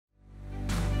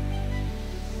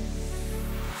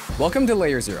Welcome to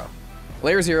Layer Zero.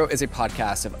 Layer Zero is a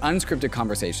podcast of unscripted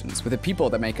conversations with the people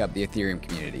that make up the Ethereum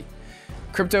community.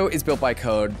 Crypto is built by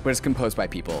code, but it's composed by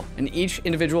people, and each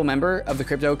individual member of the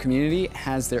crypto community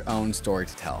has their own story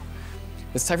to tell.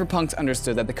 The cypherpunks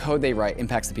understood that the code they write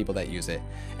impacts the people that use it,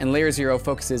 and Layer Zero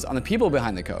focuses on the people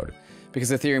behind the code,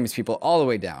 because Ethereum is people all the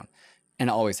way down, and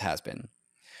always has been.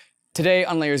 Today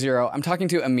on Layer Zero, I'm talking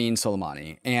to Ameen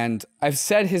Soleimani, and I've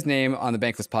said his name on the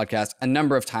Bankless podcast a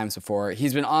number of times before.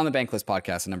 He's been on the Bankless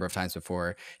podcast a number of times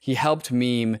before. He helped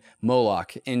meme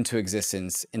Moloch into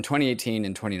existence in 2018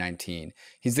 and 2019.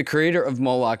 He's the creator of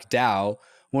Moloch DAO,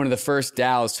 one of the first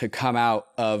DAOs to come out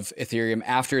of Ethereum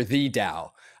after the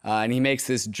DAO. And he makes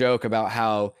this joke about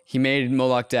how he made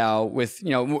Moloch DAO with,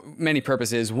 many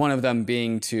purposes, one of them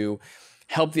being to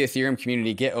help the Ethereum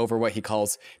community get over what he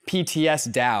calls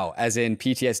DAO, as in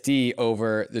PTSD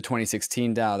over the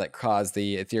 2016 DAO that caused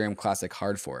the Ethereum Classic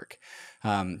hard fork.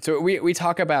 So we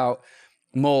talk about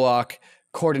Moloch,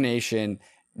 coordination,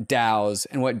 DAOs,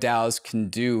 and what DAOs can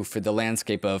do for the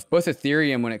landscape of both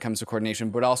Ethereum when it comes to coordination,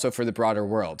 but also for the broader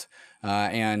world.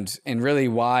 And really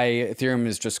why Ethereum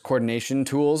is just coordination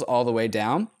tools all the way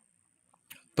down.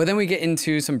 But then we get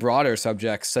into some broader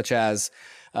subjects such as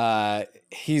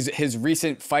his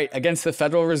recent fight against the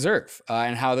Federal Reserve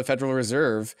and how the Federal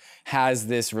Reserve has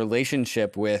this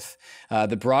relationship with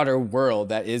the broader world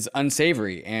that is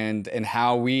unsavory, and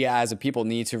how we as a people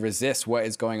need to resist what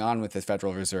is going on with the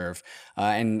Federal Reserve.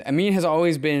 And Ameen has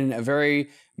always been a very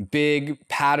big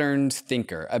patterned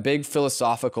thinker, a big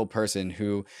philosophical person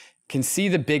who can see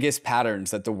the biggest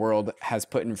patterns that the world has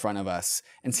put in front of us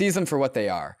and sees them for what they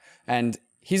are. And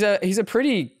he's a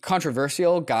pretty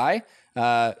controversial guy.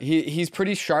 He's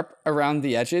pretty sharp around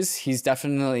the edges. He's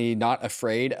definitely not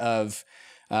afraid of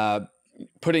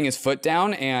putting his foot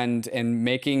down and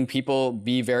making people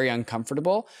be very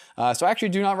uncomfortable. So I actually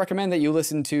do not recommend that you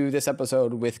listen to this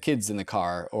episode with kids in the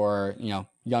car or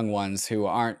young ones who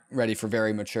aren't ready for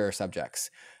very mature subjects.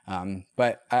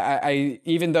 But I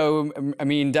even though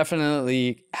Ameen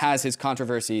definitely has his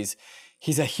controversies,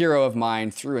 he's a hero of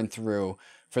mine through and through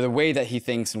for the way that he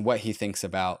thinks and what he thinks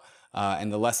about.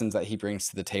 And the lessons that he brings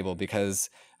to the table, because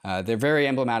they're very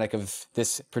emblematic of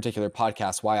this particular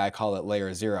podcast, why I call it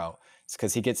Layer Zero. It's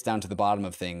because he gets down to the bottom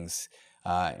of things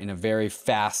in a very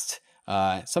fast,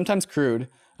 sometimes crude,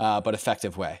 but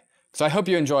effective way. So I hope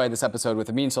you enjoy this episode with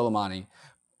Ameen Soleimani,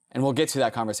 and we'll get to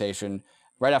that conversation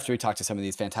right after we talk to some of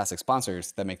these fantastic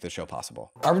sponsors that make this show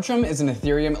possible. ARBITRUM is an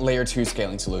Ethereum Layer 2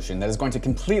 scaling solution that is going to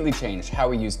completely change how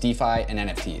we use DeFi and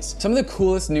NFTs. Some of the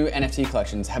coolest new NFT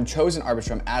collections have chosen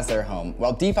ARBITRUM as their home,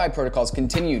 while DeFi protocols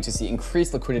continue to see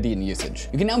increased liquidity and usage.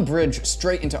 You can now bridge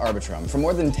straight into ARBITRUM from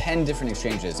more than 10 different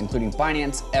exchanges, including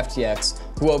Binance, FTX,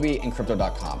 Huobi, and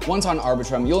Crypto.com. Once on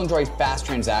ARBITRUM, you'll enjoy fast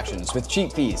transactions with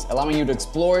cheap fees, allowing you to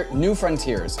explore new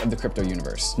frontiers of the crypto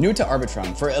universe. New to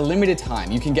ARBITRUM, for a limited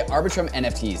time, you can get ARBITRUM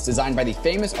NFTs designed by the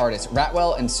famous artists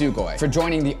Ratwell and Sugoi for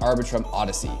joining the ARBITRUM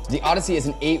Odyssey. The Odyssey is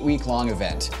an 8-week-long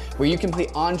event where you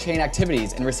complete on-chain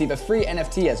activities and receive a free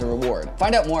NFT as a reward.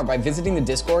 Find out more by visiting the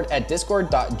Discord at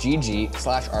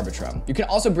discord.gg/ARBITRUM. You can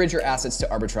also bridge your assets to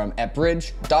ARBITRUM at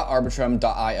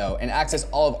bridge.arbitrum.io and access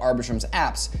all of ARBITRUM's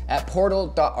apps at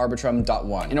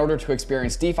portal.arbitrum.one in order to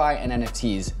experience DeFi and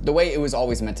NFTs the way it was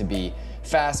always meant to be: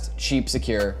 fast, cheap,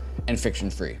 secure, and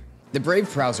friction-free. The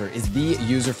Brave browser is the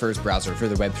user-first browser for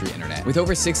the Web3 internet, with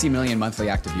over 60 million monthly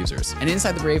active users. And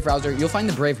inside the Brave browser, you'll find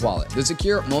the Brave Wallet, the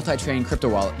secure multi-chain crypto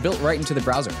wallet built right into the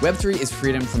browser. Web3 is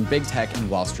freedom from big tech and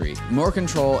Wall Street, more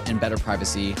control and better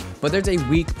privacy, but there's a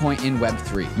weak point in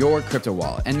Web3, your crypto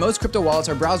wallet. And most crypto wallets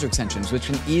are browser extensions, which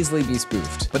can easily be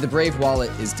spoofed. But the Brave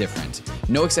Wallet is different.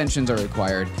 No extensions are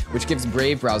required, which gives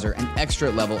Brave browser an extra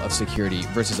level of security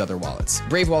versus other wallets.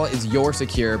 Brave Wallet is your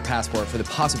secure passport for the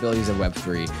possibilities of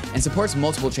Web3, and supports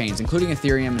multiple chains, including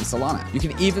Ethereum and Solana. You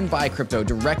can even buy crypto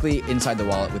directly inside the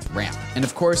wallet with Ramp. And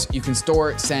of course, you can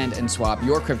store, send, and swap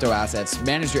your crypto assets,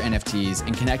 manage your NFTs,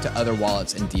 and connect to other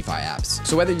wallets and DeFi apps.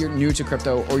 So whether you're new to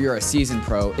crypto or you're a seasoned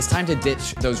pro, it's time to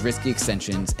ditch those risky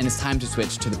extensions, and it's time to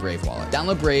switch to the Brave wallet.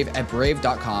 Download Brave at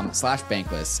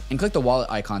brave.com/bankless and click the wallet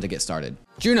icon to get started.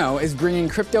 JUNO is bringing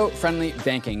crypto-friendly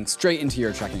banking straight into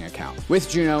your checking account. With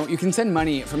JUNO, you can send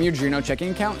money from your JUNO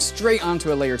checking account straight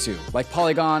onto a Layer 2, like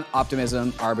Polygon,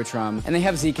 Optimism, ARBITRUM, and they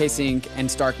have ZKSYNC and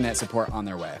StarkNet support on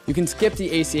their way. You can skip the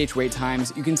ACH wait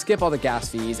times, you can skip all the gas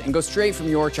fees, and go straight from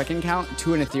your checking account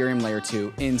to an Ethereum Layer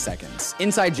 2 in seconds.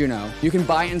 Inside JUNO, you can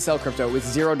buy and sell crypto with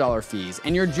 $0 fees,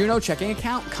 and your JUNO checking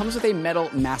account comes with a metal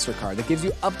MasterCard that gives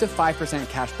you up to 5%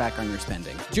 cash back on your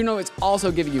spending. JUNO is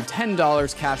also giving you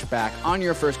 $10 cash back on your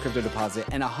your first crypto deposit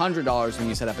and $100 when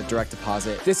you set up a direct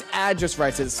deposit. This ad just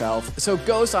writes itself. So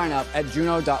go sign up at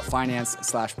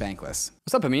juno.finance/bankless.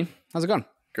 What's up, Ameen? How's it going?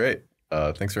 Great.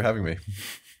 Thanks for having me.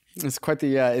 It's quite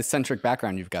the eccentric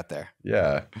background you've got there.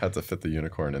 Yeah, had to fit the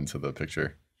unicorn into the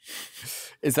picture.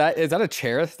 Is that a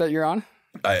chair that you're on?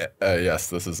 Yes,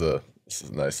 this is a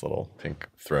nice little pink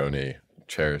throne-y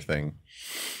chair thing.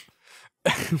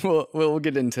 We'll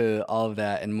get into all of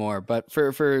that and more. But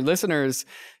for listeners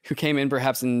who came in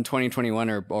perhaps in 2021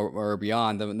 or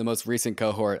beyond, the most recent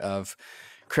cohort of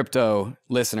crypto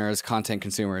listeners, content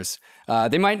consumers,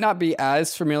 they might not be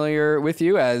as familiar with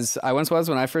you as I once was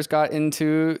when I first got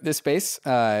into this space.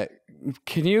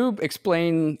 Can you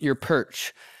explain your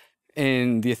perch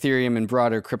in the Ethereum and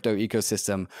broader crypto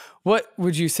ecosystem? What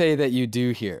would you say that you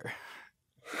do here?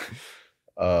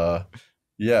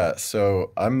 Yeah,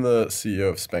 so I'm the CEO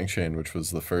of SpankChain, which was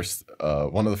the first,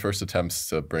 one of the first attempts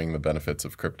to bring the benefits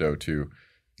of crypto to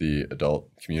the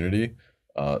adult community.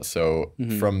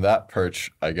 From that perch,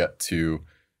 I get to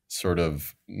sort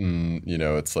of,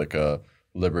 it's like a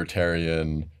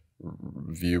libertarian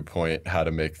viewpoint, how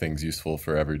to make things useful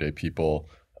for everyday people.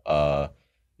 Not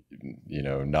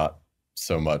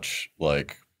so much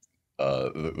like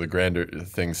the grander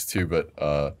things too, but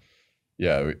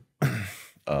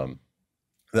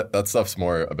that stuff's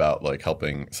more about like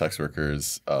helping sex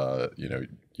workers,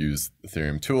 use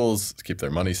Ethereum tools to keep their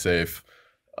money safe,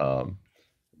 and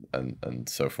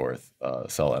so forth.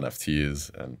 Sell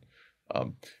NFTs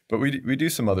but we do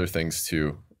some other things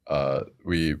too.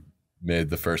 We made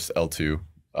the first L2,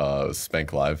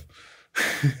 Spank Live,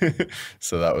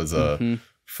 so that was a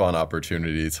fun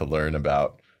opportunity to learn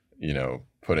about,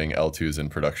 putting L2s in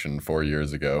production 4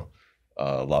 years ago.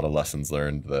 A lot of lessons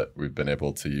learned that we've been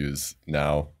able to use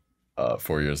now,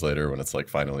 4 years later, when it's like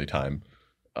finally time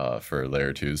for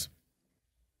layer 2s.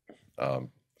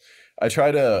 I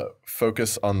try to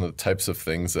focus on the types of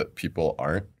things that people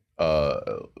aren't,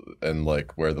 and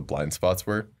like where the blind spots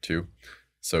were too.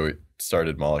 So we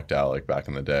started MolochDAO like back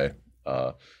in the day.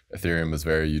 Ethereum was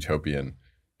very utopian,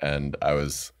 and I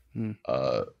was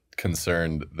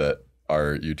concerned that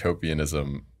our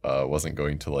utopianism wasn't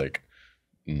going to like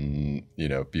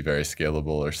be very scalable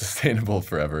or sustainable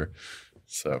forever.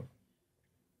 So,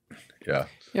 yeah.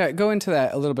 Yeah, go into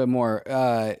that a little bit more.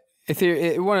 One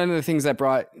of the things that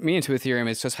brought me into Ethereum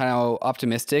is just how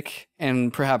optimistic,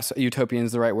 and perhaps utopian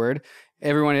is the right word,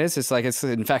 everyone is. It's like, it's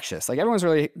infectious. Like everyone's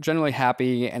really generally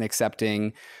happy and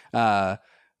accepting. But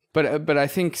I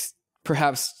think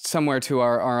perhaps somewhere to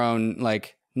our own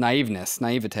like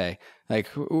naivete. Like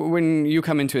when you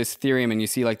come into Ethereum and you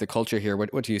see like the culture here,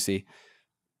 what do you see?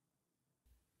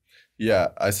 Yeah,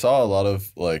 I saw a lot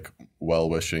of like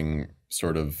well-wishing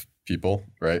sort of people,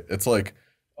 right? It's like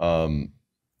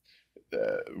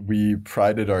we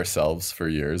prided ourselves for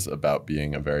years about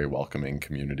being a very welcoming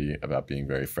community, about being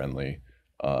very friendly,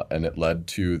 and it led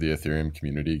to the Ethereum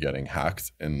community getting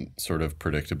hacked in sort of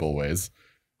predictable ways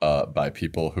by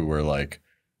people who were like,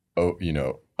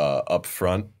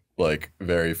 upfront, like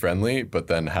very friendly, but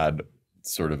then had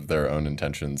sort of their own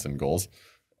intentions and goals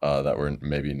that were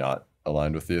maybe not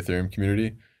aligned with the Ethereum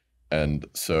community. And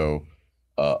so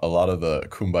a lot of the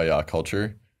kumbaya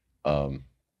culture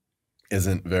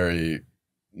isn't very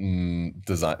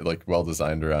well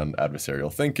designed around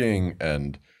adversarial thinking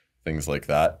and things like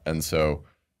that. And so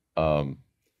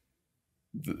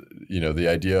the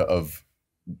idea of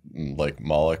like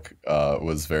Moloch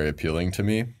was very appealing to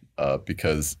me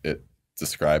because it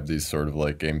described these sort of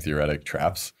like game theoretic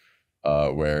traps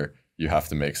where you have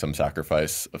to make some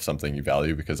sacrifice of something you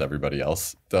value because everybody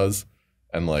else does.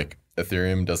 And like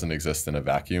Ethereum doesn't exist in a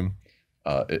vacuum.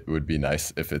 It would be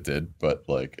nice if it did, but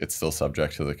like it's still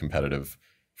subject to the competitive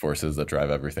forces that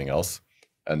drive everything else.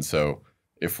 And so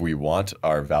if we want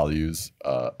our values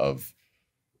of,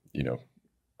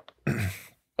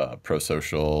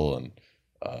 pro-social and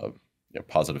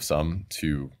positive sum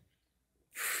to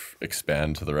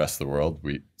expand to the rest of the world,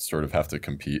 we sort of have to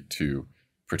compete to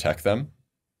protect them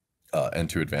and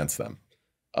to advance them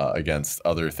against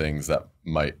other things that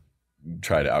might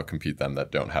try to outcompete them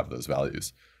that don't have those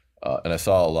values. And I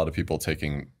saw a lot of people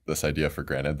taking this idea for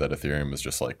granted that Ethereum was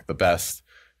just like the best,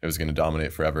 it was going to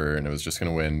dominate forever, and it was just going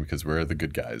to win because we're the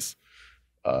good guys.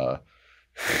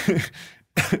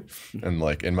 And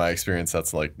like in my experience,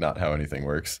 that's like not how anything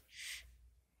works.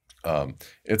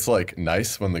 It's like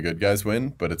nice when the good guys win,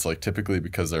 but it's like typically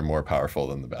because they're more powerful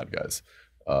than the bad guys.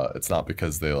 It's not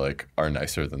because they like are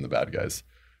nicer than the bad guys.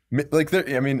 Like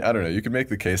I mean, I don't know. You could make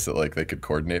the case that like they could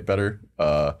coordinate better.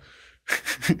 But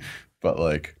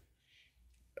like,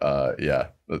 yeah,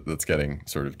 that's getting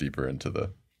sort of deeper into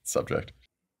the subject.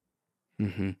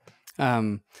 Mm-hmm.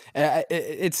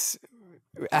 It's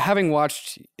having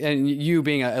watched, and you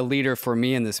being a leader for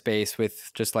me in the space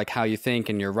with just like how you think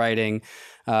and your writing,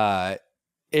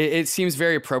 it seems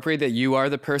very appropriate that you are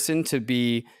the person to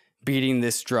be beating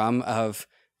this drum of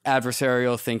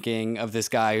adversarial thinking, of this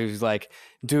guy who's like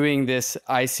doing this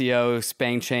ICO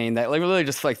SpankChain that like really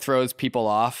just like throws people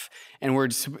off. And we're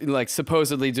just like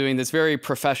supposedly doing this very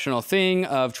professional thing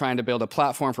of trying to build a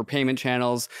platform for payment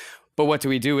channels. But what do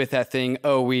we do with that thing?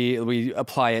 Oh, we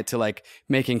apply it to like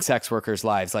making sex workers'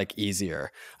 lives like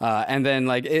easier. And then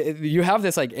like you have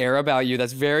this like air about you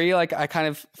that's very like, I kind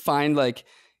of find like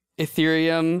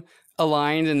Ethereum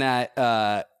aligned in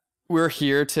that we're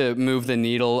here to move the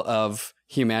needle of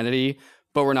humanity,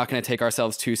 but we're not going to take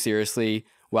ourselves too seriously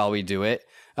while we do it.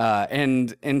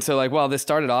 And so like, well, this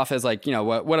started off as like, you know,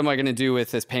 what am I going to do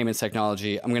with this payments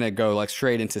technology? I'm going to go like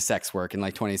straight into sex work in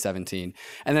like 2017.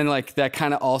 And then like that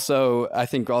kind of also, I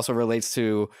think also relates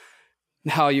to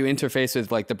how you interface with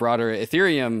like the broader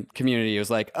Ethereum community. It was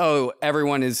like, oh,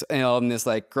 everyone is, you know, in this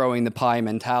like growing the pie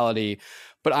mentality,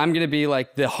 but I'm going to be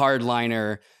like the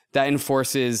hardliner that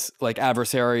enforces like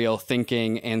adversarial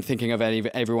thinking and thinking of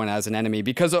everyone as an enemy,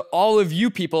 because all of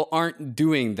you people aren't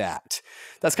doing that.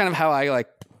 That's kind of how I like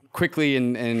quickly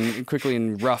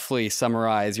and roughly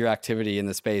summarize your activity in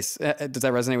the space. Does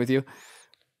that resonate with you?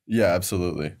 Yeah,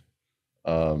 absolutely.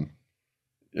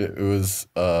 It was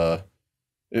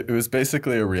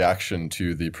basically a reaction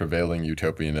to the prevailing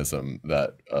utopianism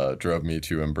that drove me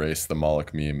to embrace the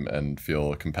Moloch meme and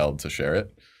feel compelled to share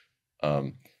it.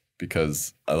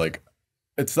 Because I like,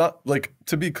 it's not like,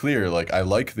 to be clear, like I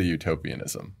like the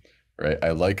utopianism, right?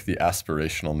 I like the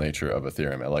aspirational nature of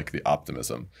Ethereum. I like the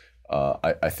optimism.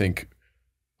 I think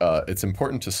it's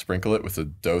important to sprinkle it with a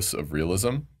dose of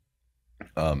realism.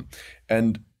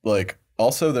 And like,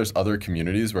 also there's other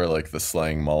communities where like the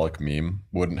slang Moloch meme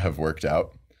wouldn't have worked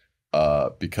out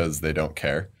because they don't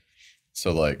care.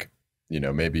 So like, you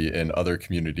know, maybe in other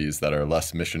communities that are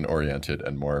less mission oriented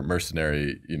and more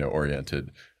mercenary, you know,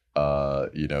 oriented,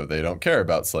 you know, they don't care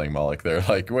about slaying Moloch. They're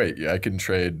like, wait, I can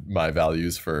trade my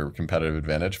values for competitive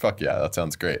advantage. Fuck yeah, that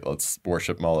sounds great. Let's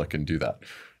worship Moloch and do that,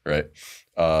 right?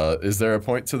 Is there a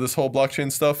point to this whole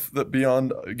blockchain stuff that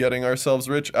beyond getting ourselves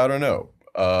rich? I don't know.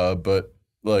 But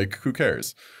like, who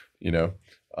cares, you know?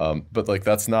 But like,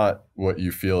 that's not what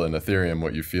you feel in Ethereum.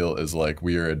 What you feel is like,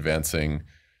 we are advancing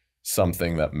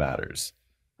something that matters,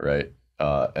 right?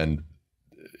 And,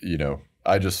 you know,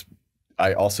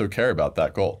 I also care about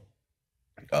that goal.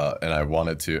 And I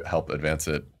wanted to help advance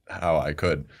it how I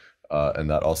could. And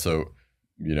that also,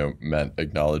 you know, meant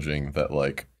acknowledging that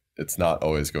like, it's not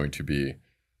always going to be,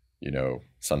 you know,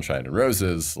 sunshine and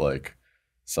roses. Like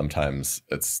sometimes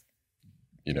it's,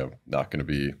 you know, not going to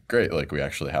be great. Like we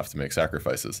actually have to make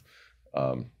sacrifices.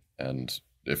 And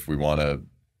if we want to,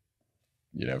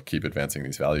 you know, keep advancing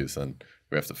these values, then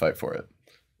we have to fight for it.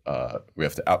 We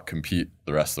have to outcompete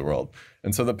the rest of the world.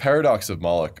 And so the paradox of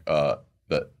Moloch that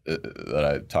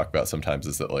I talk about sometimes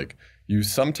is that like we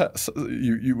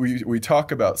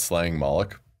talk about slaying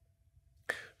Moloch,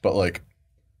 but like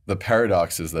the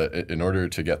paradox is that in order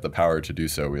to get the power to do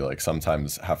so, we like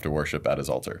sometimes have to worship at his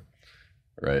altar,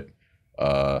 right?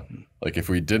 Like if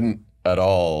we didn't at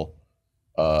all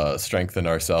strengthen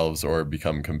ourselves or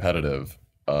become competitive,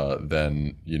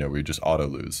 then, you know, we just auto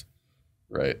lose,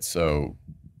 right? So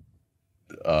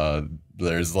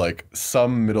there's like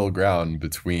some middle ground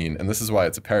between, and this is why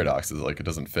it's a paradox, is like it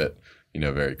doesn't fit, you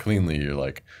know, very cleanly. You're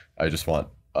like, I just want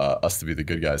us to be the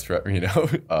good guys forever, you know?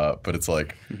 But it's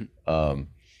like, no,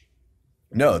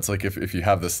 it's like if you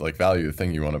have this like value, the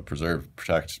thing you want to preserve,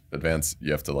 protect, advance,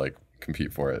 you have to like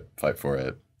compete for it, fight for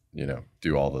it, you know,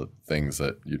 do all the things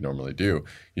that you'd normally do.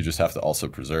 You just have to also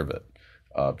preserve it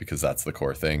because that's the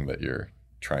core thing that you're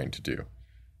trying to do.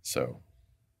 So,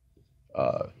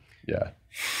 yeah.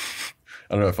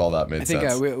 I don't know if all that made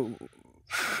sense.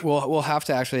 We'll have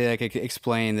to actually like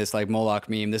explain this like Moloch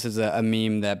meme. This is a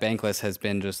meme that Bankless has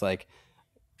been just like,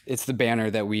 it's the banner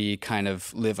that we kind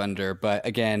of live under. But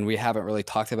again, we haven't really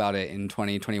talked about it in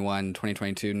 2021,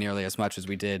 2022 nearly as much as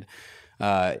we did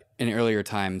in earlier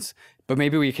times. But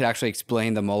maybe we could actually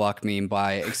explain the Moloch meme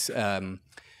by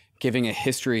giving a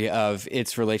history of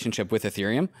its relationship with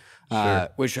Ethereum, Sure.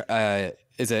 which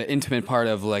is an intimate part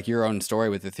of like your own story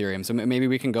with Ethereum. So maybe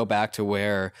we can go back to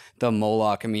where the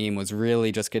Moloch meme was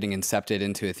really just getting incepted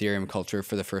into Ethereum culture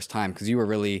for the first time, because you were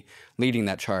really leading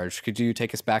that charge. Could you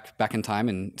take us back in time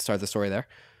and start the story there?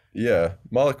 Yeah,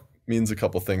 Moloch means a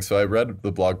couple things. So I read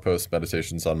the blog post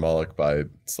Meditations on Moloch by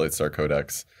Slate Star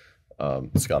Codex,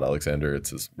 Scott Alexander. It's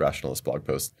his rationalist blog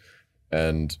post,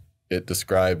 and it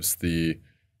describes the,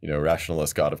 you know,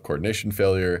 rationalist god of coordination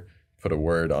failure, put a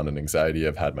word on an anxiety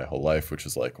I've had my whole life, which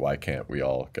is like, why can't we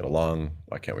all get along?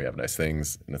 Why can't we have nice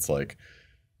things? And it's like,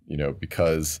 you know,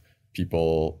 because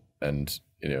people and,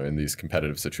 you know, in these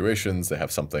competitive situations, they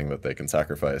have something that they can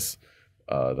sacrifice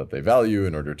that they value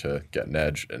in order to get an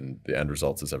edge, and the end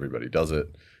result is everybody does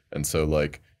it. And so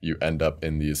like you end up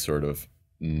in these sort of,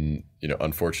 you know,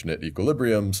 unfortunate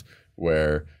equilibriums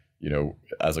where, you know,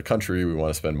 as a country, we want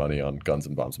to spend money on guns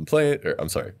and bombs and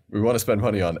we want to spend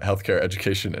money on healthcare,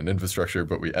 education, and infrastructure,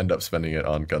 but we end up spending it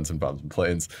on guns and bombs and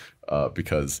planes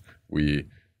because we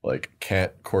like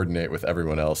can't coordinate with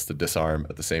everyone else to disarm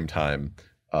at the same time.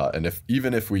 And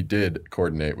even if we did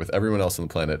coordinate with everyone else on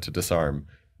the planet to disarm,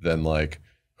 then like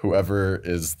whoever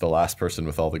is the last person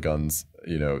with all the guns,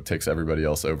 you know, takes everybody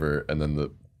else over, and then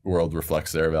the world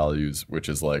reflects their values, which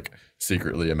is like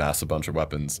secretly amass a bunch of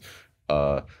weapons.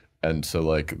 And so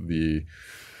like the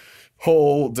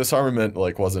whole disarmament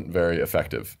like wasn't very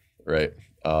effective, right?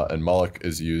 And Moloch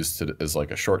is used as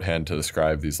like a shorthand to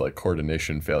describe these like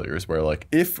coordination failures, where like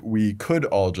if we could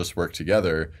all just work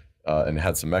together and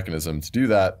had some mechanism to do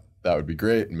that, that would be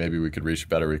great, and maybe we could reach a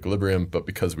better equilibrium. But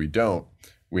because we don't,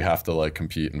 we have to like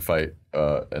compete and fight,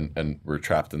 and we're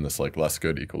trapped in this like less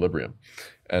good equilibrium.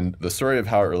 And the story of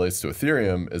how it relates to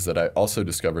Ethereum is that I also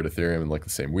discovered Ethereum in like the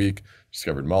same week,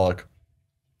 discovered Moloch,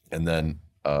 and then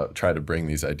try to bring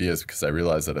these ideas because I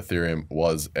realized that Ethereum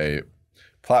was a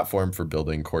platform for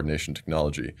building coordination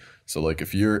technology. So like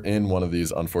if you're in one of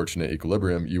these unfortunate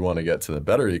equilibrium, you want to get to the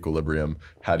better equilibrium,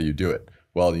 how do you do it?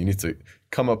 Well, you need to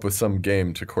come up with some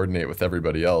game to coordinate with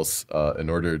everybody else in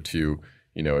order to,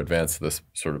 you know, advance this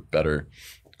sort of better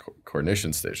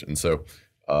coordination stage. And so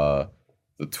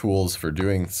the tools for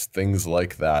doing things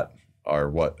like that are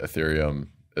what Ethereum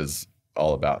is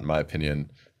all about, in my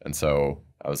opinion. And so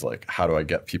I was like, how do I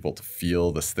get people to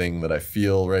feel this thing that I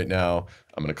feel right now?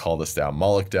 I'm going to call this DAO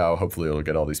MolochDAO. Hopefully it'll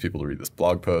get all these people to read this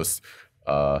blog post.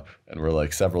 And we're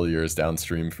like several years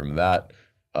downstream from that.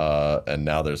 And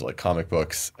now there's like comic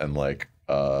books and like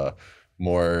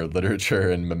more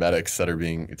literature and memetics that are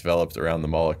being developed around the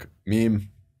Moloch meme.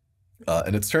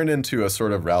 And it's turned into a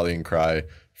sort of rallying cry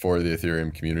for the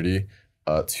Ethereum community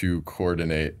to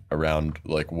coordinate around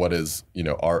like what is, you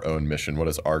know, our own mission, what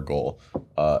is our goal,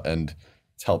 and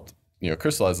it's helped, you know,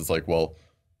 crystallize. It's like, well,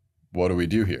 what do we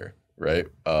do here, right?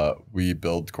 We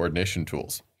build coordination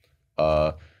tools.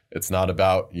 It's not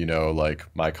about, you know, like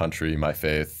my country, my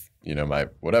faith, you know, my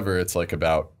whatever. It's like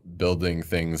about building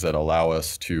things that allow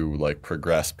us to like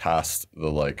progress past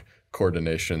the like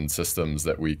coordination systems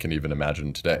that we can even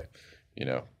imagine today. You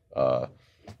know,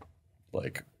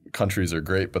 like countries are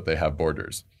great, but they have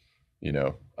borders. You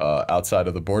know, outside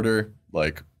of the border,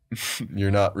 like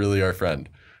you're not really our friend.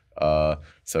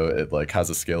 So it like has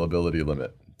a scalability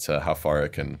limit to how far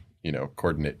it can, you know,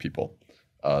 coordinate people.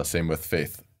 Same with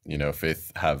faith. You know,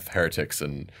 faith have heretics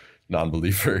and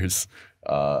non-believers,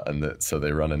 and so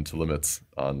they run into limits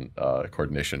on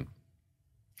coordination.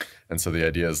 And so the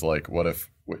idea is like, what if,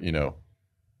 you know,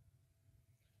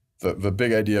 the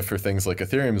big idea for things like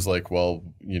Ethereum is like, well,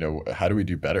 you know, how do we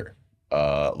do better?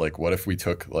 Like, what if we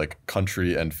took like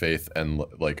country and faith and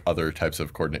like other types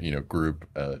of coordinate, you know, group,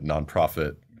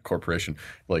 nonprofit, corporation,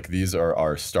 like these are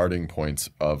our starting points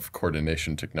of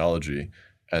coordination technology.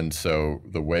 And so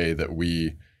the way that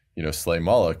we, you know, slay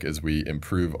Moloch is we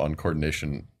improve on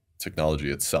coordination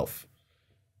technology itself.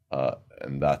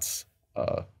 And that's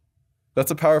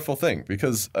a powerful thing,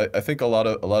 because I think a lot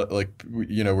of like,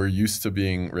 you know, we're used to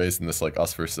being raised in this like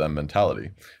us versus them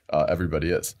mentality. Everybody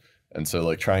is. And so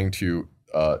like trying to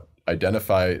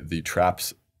identify the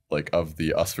traps like of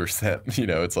the us versus them, you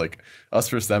know, it's like us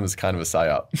versus them is kind of a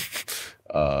psyop.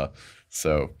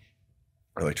 So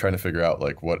we're like trying to figure out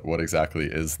like what exactly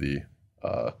is the,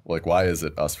 like why is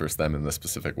it us versus them in this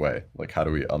specific way? Like how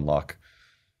do we unlock,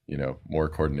 you know, more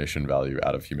coordination value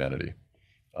out of humanity?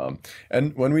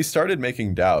 And when we started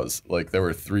making DAOs, like there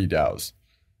were 3 DAOs,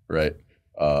 right?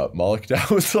 Moloch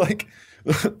DAO was like,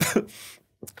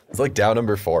 it's like DAO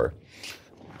number 4.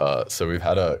 So we've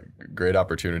had a great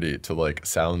opportunity to like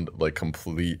sound like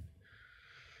complete,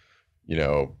 you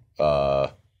know,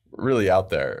 really out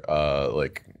there,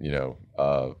 like, you know,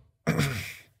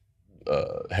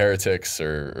 heretics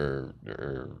or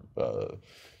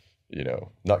you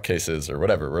know, nutcases or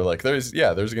whatever. We're like, there's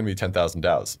going to be 10,000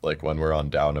 DAOs, like when we're on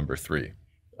DAO number 3.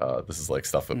 This is like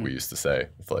stuff that we used to say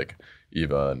with like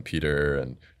Eva and Peter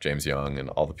and James Young and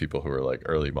all the people who were like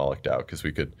early Moloch DAO, because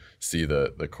we could see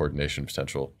the coordination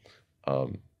potential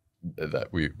that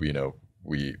we you know,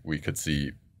 we could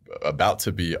see about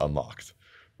to be unlocked.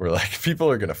 We're like, people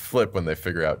are going to flip when they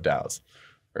figure out DAOs,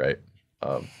 right?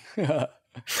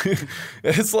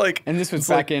 It's like, and this was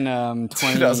back in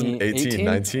 2018,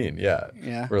 19.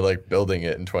 Yeah. We're like building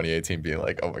it in 2018, being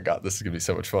like, oh my God, this is gonna be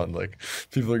so much fun. Like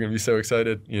people are gonna be so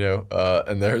excited, you know?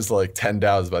 And there's like 10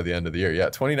 DAOs by the end of the year. Yeah,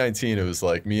 2019, it was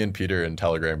like me and Peter in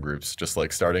Telegram groups, just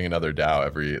like starting another DAO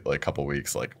every like couple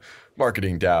weeks, like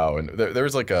marketing DAO. And there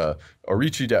was like a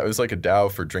Orichi DAO. It was like a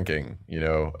DAO for drinking, you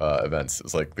know, events. It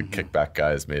was like the kickback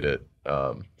guys made it.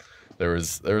 There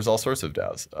was all sorts of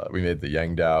DAOs. We made the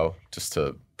Yang DAO just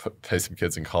to pay some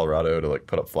kids in Colorado to like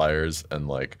put up flyers and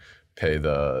like pay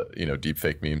the, you know, deep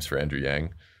fake memes for Andrew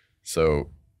Yang.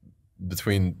 So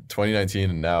between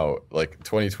 2019 and now, like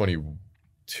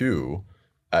 2022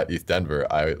 at ETH Denver,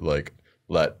 I like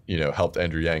helped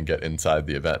Andrew Yang get inside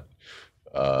the event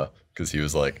because he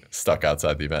was like stuck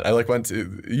outside the event. I like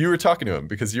you were talking to him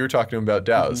because you were talking to him about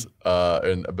DAOs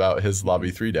and about his Lobby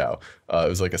 3 DAO. It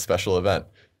was like a special event.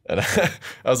 And I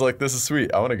was like, this is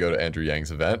sweet. I want to go to Andrew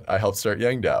Yang's event. I helped start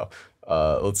Yang DAO.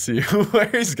 Let's see where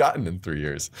he's gotten in 3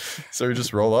 years. So we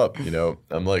just roll up, you know.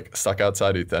 I'm like stuck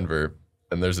outside ETH Denver,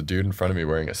 and there's a dude in front of me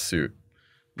wearing a suit.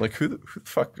 I'm like, who the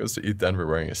fuck goes to ETH Denver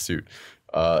wearing a suit?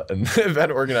 And the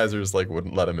event organizers like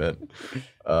wouldn't let him in.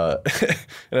 And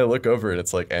I look over and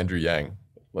it's like Andrew Yang.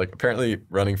 Like apparently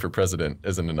running for president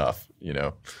isn't enough, you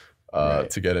know,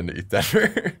 to get into ETH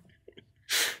Denver.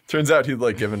 Turns out he'd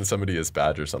like given somebody his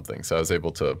badge or something. So I was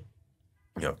able to,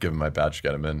 you know, give him my badge to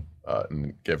get him in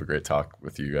and gave a great talk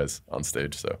with you guys on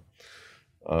stage. So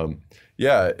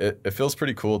yeah, it feels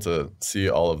pretty cool to see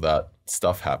all of that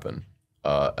stuff happen.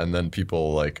 And then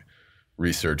people like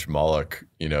research Moloch,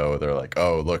 you know, they're like,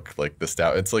 oh, look, like this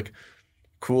DAO. It's like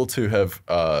cool to have,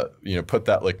 you know, put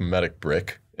that like mimetic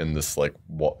brick in this like,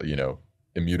 you know,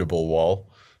 immutable wall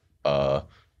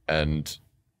and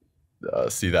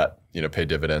see that, you know, pay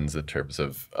dividends in terms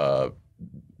of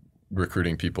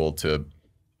recruiting people to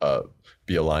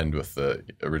be aligned with the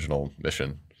original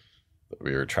mission that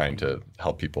we were trying to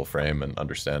help people frame and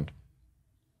understand.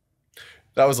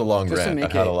 That was a long rant. I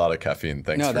had a lot of caffeine.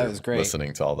 Thanks for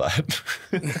listening to all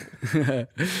that.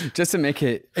 Just to make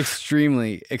it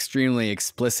extremely, extremely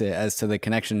explicit as to the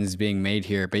connections being made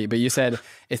here. But you said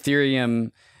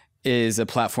Ethereum is a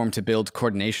platform to build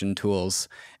coordination tools.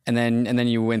 And then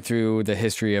you went through the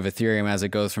history of Ethereum as it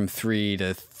goes from 3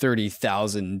 to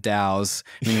 30,000 DAOs.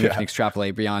 And you can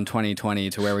extrapolate beyond 2020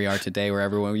 to where we are today,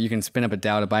 where you can spin up a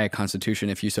DAO to buy a constitution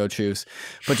if you so choose.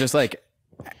 But just like,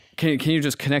 can you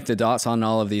just connect the dots on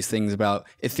all of these things about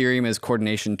Ethereum as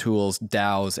coordination tools,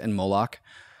 DAOs, and Moloch?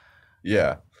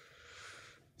 Yeah.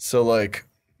 So like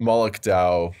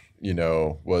MolochDAO, you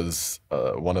know, was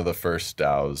one of the first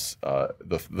DAOs.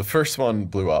 The first one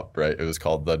blew up, right? It was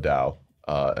called the DAO.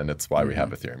 And it's why we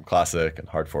have Ethereum Classic and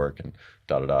Hard Fork and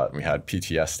And we had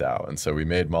PTS DAO. And so we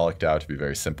made Moloch DAO to be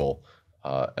very simple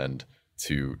and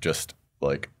to just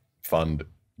like fund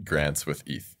grants with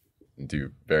ETH and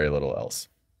do very little else.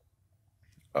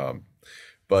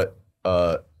 But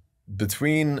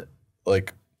between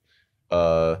like, you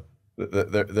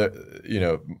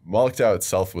know, Moloch DAO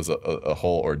itself was a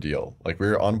whole ordeal. Like we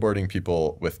were onboarding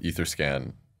people with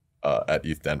Etherscan at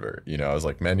ETH Denver. You know, I was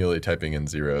like manually typing in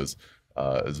zeros.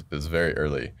 It was very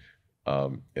early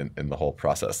in the whole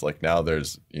process. Like now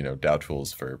there's, you know, DAO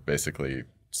tools for basically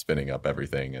spinning up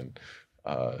everything, and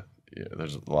you know,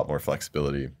 there's a lot more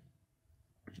flexibility.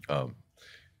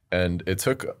 And it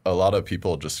took a lot of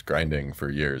people just grinding for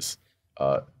years.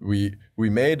 We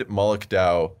made Moloch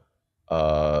DAO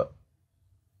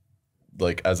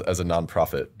like as a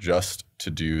nonprofit just to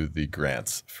do the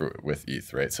grants with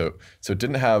ETH, right? So it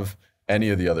didn't have any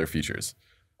of the other features.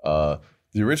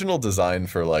 The original design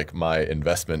for like my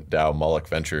investment DAO Moloch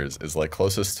Ventures is like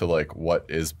closest to like what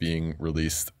is being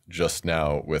released just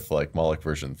now with like Moloch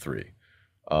version 3.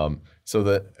 So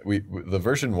that the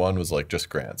version 1 was like just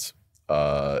grants.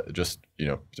 Just, you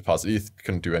know, deposit ETH,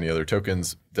 couldn't do any other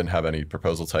tokens, didn't have any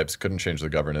proposal types, couldn't change the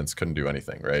governance, couldn't do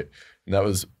anything, right? And that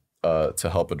was to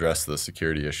help address the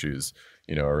security issues,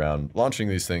 you know, around launching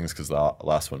these things because the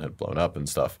last one had blown up and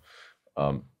stuff.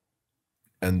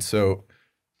 And so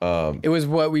it was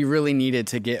what we really needed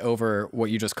to get over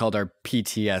what you just called our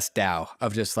PTS DAO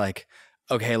of just like,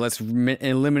 okay, let's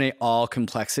eliminate all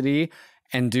complexity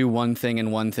and do one thing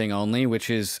and one thing only,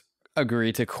 which is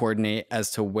agree to coordinate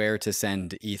as to where to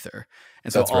send Ether.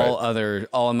 And so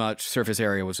all much surface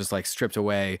area was just like stripped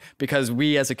away because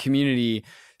we as a community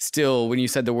still, when you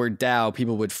said the word DAO,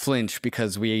 people would flinch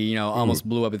because we, you know, almost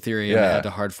blew up Ethereum and had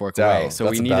to hard fork DAO. away. So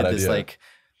we needed this like,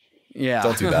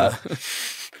 don't do that.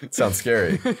 It sounds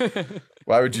scary.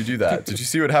 Why would you do that? Did you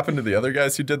see what happened to the other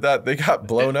guys who did that? They got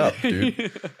blown up,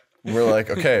 dude. we're like,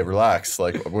 okay, relax.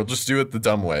 Like, we'll just do it the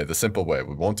dumb way, the simple way.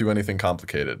 We won't do anything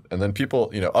complicated. And then people,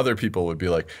 you know, other people would be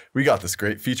like, we got this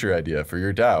great feature idea for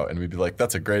your DAO. And we'd be like,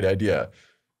 that's a great idea.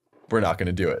 We're not going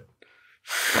to do it.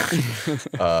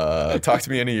 Talk to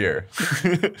me in a year.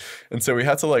 And so we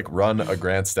had to like run a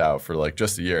grants DAO for like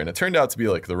just a year. And it turned out to be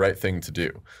like the right thing to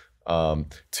do.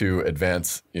 To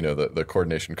advance, you know, the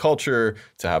coordination culture,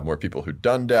 to have more people who've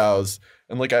done DAOs.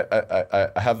 And like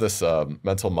I have this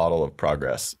mental model of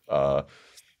progress.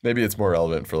 Maybe it's more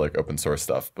relevant for like open source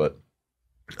stuff, but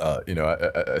you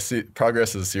know, I see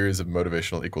progress as a series of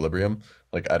motivational equilibrium.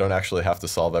 Like I don't actually have to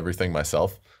solve everything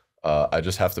myself. I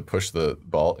just have to push the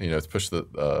ball, you know, to push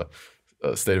the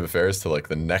state of affairs to like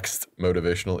the next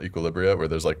motivational equilibria where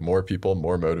there's like more people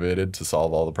more motivated to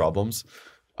solve all the problems.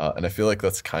 And I feel like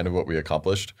that's kind of what we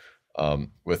accomplished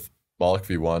with Moloch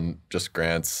V1, just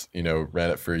grants, you know, ran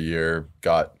it for a year,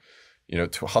 got, you know,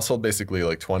 hustled basically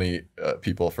like 20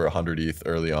 people for 100 ETH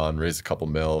early on, raised a couple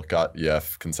mil, got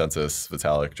EF, Consensus,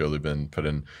 Vitalik, Joe Lubin, put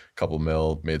in a couple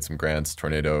mil, made some grants,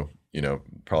 Tornado, you know,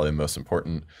 probably the most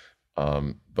important,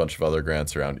 bunch of other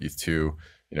grants around ETH2, you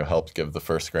know, helped give the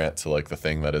first grant to like the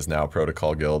thing that is now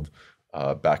Protocol Guild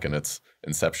back in its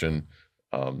inception.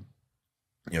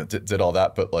 You know, did all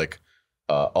that, but like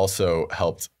also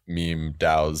helped meme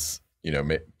DAOs, you know,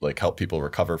 like help people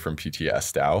recover from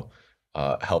PTS DAO,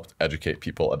 helped educate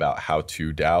people about how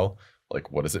to DAO,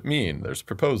 like what does it mean? There's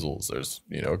proposals, there's,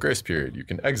 you know, a grace period, you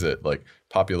can exit, like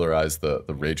popularize the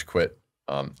rage quit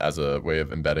as a way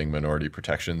of embedding minority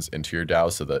protections into your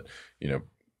DAO so that, you know,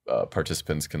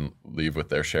 participants can leave with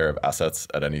their share of assets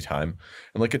at any time.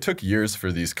 And like it took years for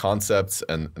these concepts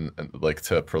and like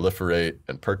to proliferate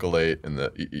and percolate in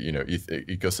the, you know,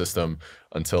 ecosystem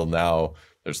until now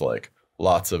there's like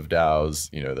lots of DAOs,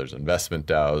 you know, there's investment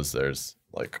DAOs, there's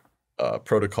like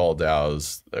protocol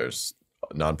DAOs, there's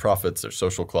nonprofits, there's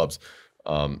social clubs,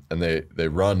 and they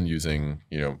run using,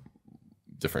 you know,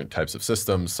 different types of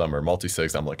systems. Some are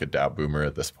multi-sigs. I'm like a DAO boomer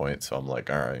at this point. So I'm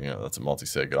like, all right, you know, that's a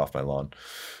multi-sig, get off my lawn.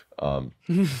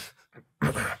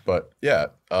 But yeah,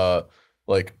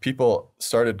 like people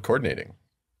started coordinating,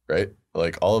 right?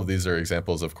 Like all of these are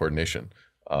examples of coordination.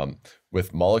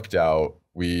 With MolochDAO,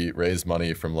 we raised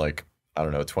money from like, I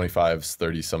don't know, 25,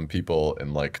 30 some people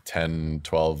in like 10,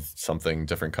 12 something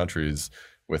different countries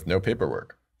with no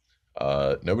paperwork.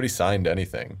 Nobody signed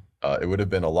anything. It would have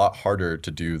been a lot harder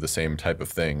to do the same type of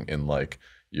thing in like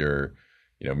your,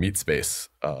 you know, meat space.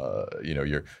 You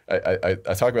know,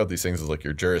 I talk about these things as like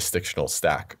your jurisdictional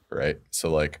stack, right? So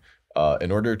like,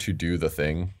 in order to do the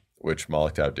thing which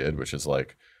MolochDAO did, which is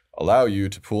like allow you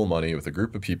to pool money with a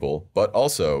group of people, but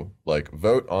also like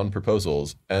vote on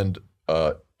proposals. And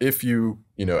if you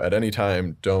know, at any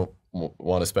time don't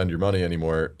want to spend your money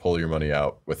anymore, pull your money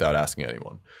out without asking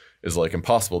anyone. Is like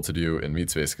impossible to do in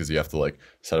meat space because you have to like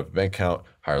set up a bank account,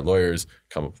 hire lawyers,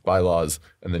 come up with bylaws,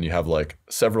 and then you have like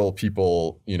several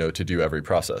people, you know, to do every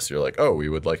process. You're like, oh, we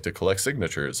would like to collect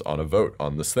signatures on a vote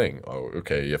on this thing. Oh,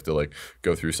 okay, you have to like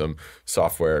go through some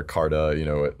software, Carta, you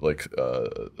know, like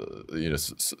you know,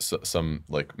 some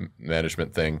like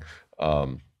management thing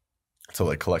to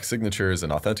like collect signatures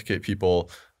and authenticate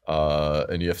people,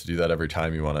 and you have to do that every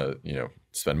time you want to, you know,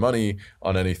 spend money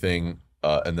on anything.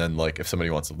 And then like if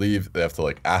somebody wants to leave, they have to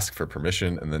like ask for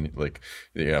permission, and then like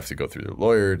you have to go through their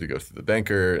lawyer, to go through the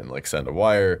banker, and like send a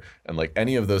wire, and like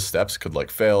any of those steps could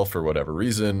like fail for whatever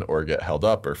reason, or get held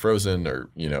up or frozen or,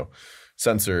 you know,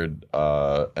 censored.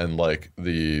 And like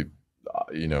the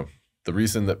you know, the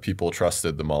reason that people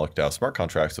trusted the MolochDAO smart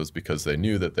contracts was because they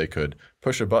knew that they could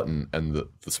push a button and the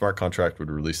smart contract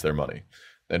would release their money.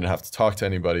 They didn't have to talk to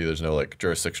anybody. There's no like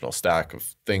jurisdictional stack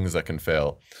of things that can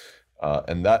fail.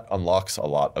 And that unlocks a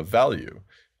lot of value.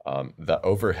 That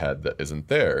overhead that isn't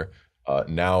there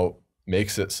now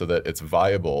makes it so that it's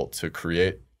viable to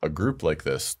create a group like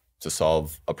this to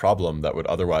solve a problem that would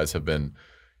otherwise have been,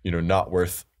 you know, not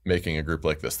worth making a group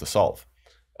like this to solve.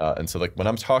 And so like when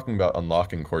I'm talking about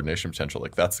unlocking coordination potential,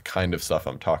 like that's the kind of stuff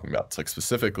I'm talking about. It's like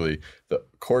specifically the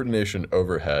coordination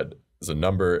overhead is a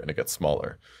number and it gets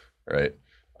smaller, right?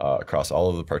 Across all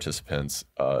of the participants,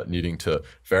 needing to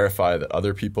verify that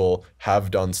other people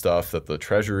have done stuff, that the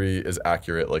treasury is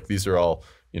accurate. Like these are all,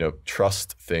 you know,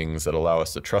 trust things that allow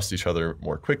us to trust each other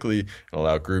more quickly and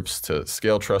allow groups to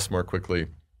scale trust more quickly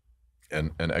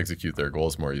and execute their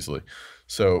goals more easily.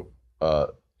 So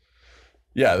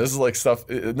yeah, this is like stuff,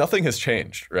 nothing has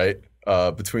changed, right?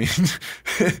 Between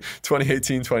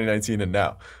 2018, 2019 and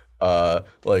now.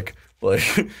 Like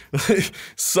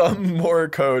some more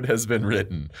code has been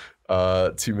written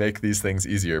to make these things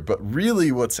easier. But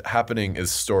really what's happening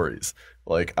is stories.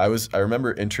 Like I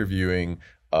remember interviewing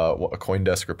a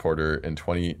CoinDesk reporter in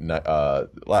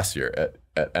last year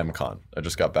at MCon. I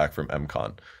just got back from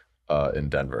MCon in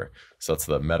Denver. So that's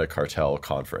the Meta Cartel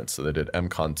conference. So they did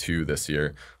MCon 2 this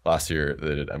year. Last year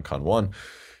they did MCon 1.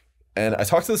 And I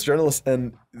talked to this journalist,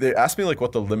 and they asked me like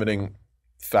what the limiting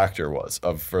factor was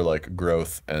for like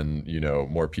growth and, you know,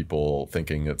 more people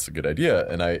thinking it's a good idea.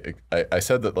 And I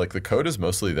said that like the code is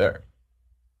mostly there.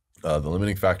 The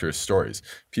limiting factor is stories.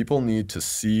 People need to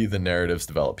see the narratives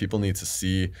develop. People need to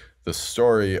see the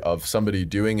story of somebody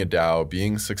doing a DAO,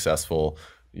 being successful,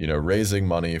 you know, raising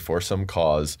money for some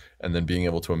cause, and then being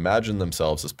able to imagine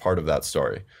themselves as part of that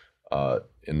story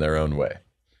in their own way.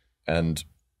 And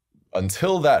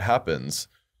until that happens,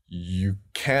 you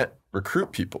can't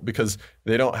recruit people because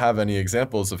they don't have any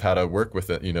examples of how to work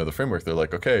with it, you know, the framework. They're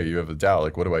like, okay, you have a DAO,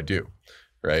 like, what do I do,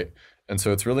 right? And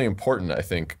so it's really important, I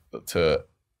think, to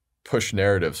push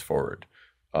narratives forward.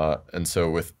 And so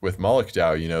with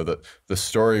MolochDAO, you know, the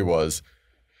story was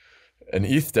an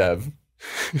ETH dev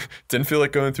didn't feel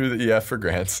like going through the EF for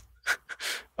grants,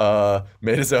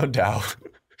 made his own DAO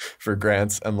for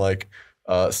grants, and like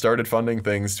started funding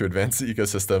things to advance the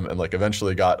ecosystem, and like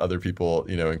eventually got other people,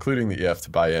 you know, including the EF, to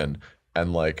buy in,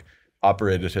 and like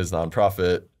operated his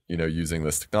nonprofit, you know, using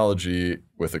this technology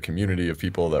with a community of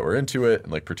people that were into it,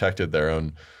 and like protected their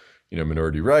own, you know,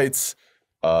 minority rights.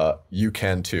 You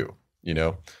can too, you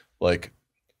know, like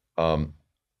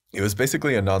it was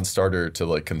basically a non-starter to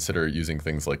like consider using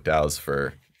things like DAOs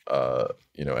for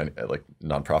you know, like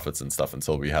nonprofits and stuff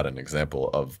until we had an example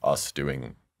of us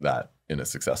doing that in a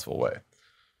successful way.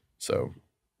 So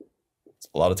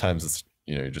a lot of times it's,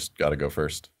 you know, you just got to go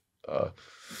first.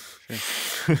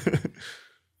 Sure.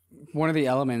 One of the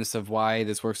elements of why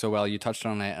this works so well, you touched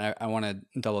on it, and I want to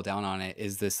double down on it,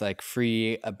 is this like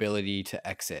free ability to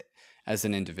exit as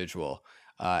an individual.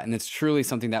 And it's truly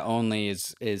something that only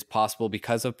is possible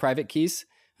because of private keys,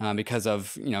 because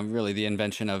of, you know, really the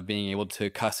invention of being able to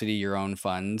custody your own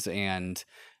funds and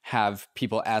have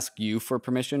people ask you for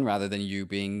permission rather than you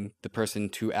being the person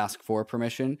to ask for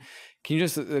permission. Can you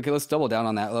just, okay, let's double down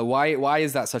on that. Why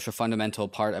is that such a fundamental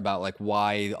part about like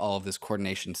why all of this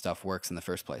coordination stuff works in the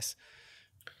first place?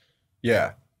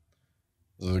 Yeah,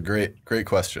 this is a great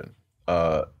question.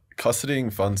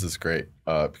 Custodying funds is great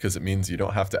because it means you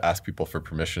don't have to ask people for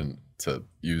permission to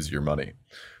use your money.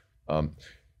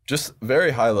 Just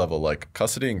very high level, like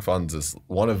custodying funds is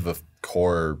one of the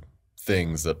core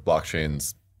things that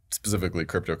blockchains, specifically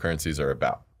cryptocurrencies, are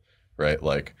about, right?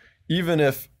 Like even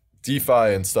if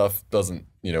DeFi and stuff doesn't,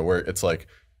 you know, where it's like,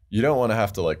 you don't want to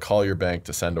have to like call your bank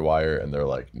to send a wire and they're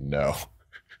like, no.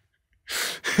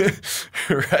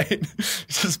 Right?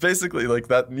 Just basically like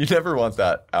that. You never want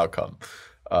that outcome.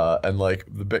 And like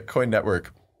the Bitcoin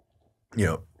network, you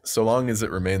know, so long as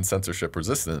it remains censorship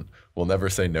resistant, will never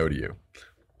say no to you.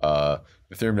 The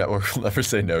Ethereum network will never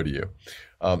say no to you.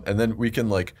 And then we can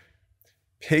like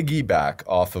piggyback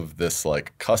off of this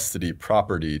like custody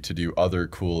property to do other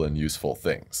cool and useful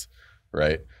things,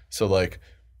 right? So like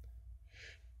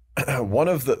one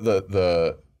of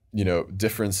the you know,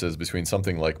 differences between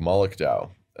something like MolochDAO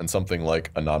and something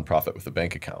like a nonprofit with a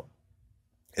bank account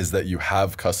is that you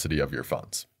have custody of your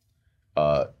funds.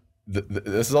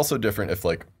 This is also different if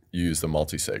like you use the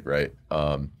multisig, right?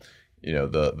 You know,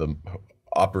 the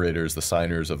operators, the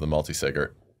signers of the multisig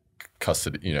are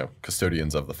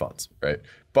custodians of the funds, right?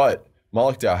 But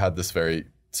MolochDAO had this very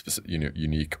specific,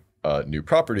 unique new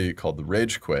property called the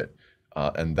rage quit,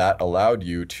 and that allowed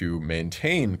you to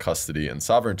maintain custody and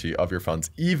sovereignty of your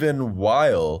funds even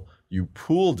while you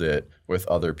pooled it with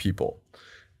other people.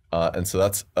 And so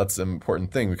that's an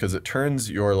important thing because it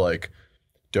turns your like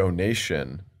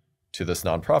donation to this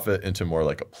nonprofit into more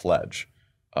like a pledge,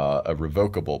 a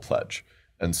revocable pledge.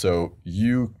 And so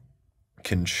you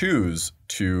can choose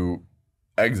to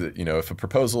exit. You know, if a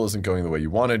proposal isn't going the way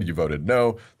you wanted, you voted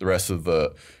no. The rest of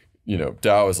the, you know,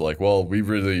 DAO is like, well, we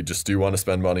really just do want to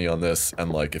spend money on this.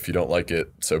 And like, if you don't like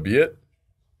it, so be it.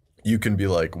 You can be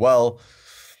like, well,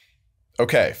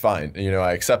 okay, fine. You know,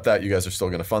 I accept that you guys are still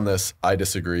going to fund this. I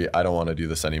disagree. I don't want to do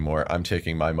this anymore. I'm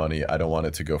taking my money. I don't want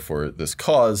it to go for this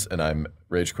cause. And I'm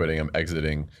rage quitting. I'm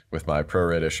exiting with my pro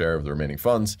rata share of the remaining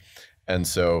funds. And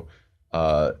so,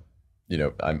 you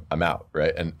know, I'm out,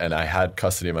 right? And I had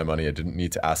custody of my money. I didn't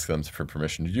need to ask them for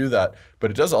permission to do that.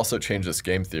 But it does also change this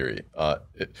game theory.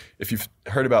 If you've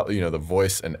heard about, you know, the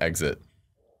voice and exit,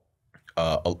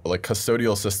 like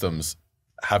custodial systems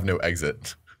have no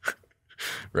exit,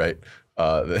 right?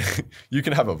 You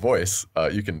can have a voice.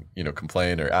 You can, you know,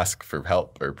 complain or ask for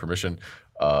help or permission.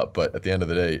 But at the end of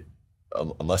the day,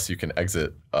 unless you can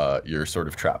exit, you're sort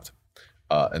of trapped.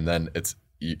 And then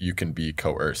you can be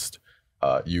coerced.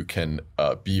 you can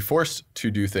be forced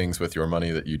to do things with your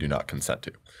money that you do not consent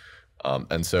to.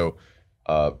 And so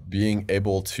being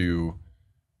able to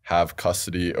have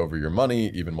custody over your money,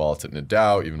 even while it's in a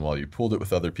DAO, even while you pooled it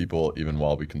with other people, even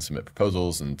while we can submit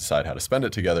proposals and decide how to spend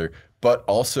it together, but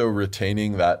also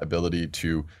retaining that ability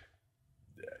to,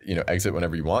 exit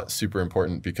whenever you want, super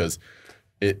important, because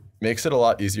it makes it a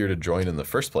lot easier to join in the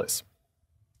first place.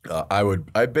 I'm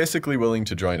basically willing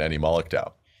to join any Moloch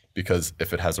DAO, because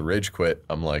if it has a rage quit,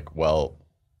 I'm like, well,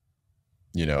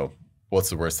 what's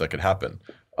the worst that could happen?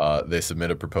 They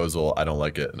submit a proposal, I don't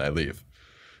like it, and I leave.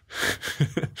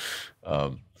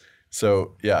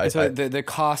 So yeah, the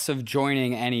cost of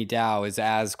joining any DAO is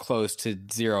as close to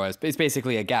zero as it's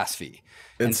basically a gas fee.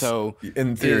 And so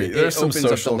in theory, there's some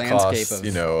social costs,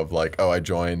 of like, oh, I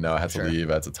joined, now I have to leave,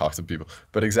 I have to talk to people.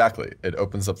 But exactly, it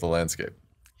opens up the landscape.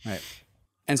 Right.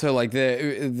 And so like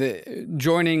the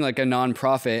joining like a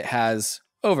nonprofit has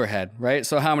overhead, right?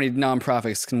 So how many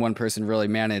nonprofits can one person really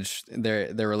manage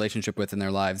their relationship with in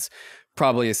their lives?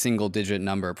 Probably a single digit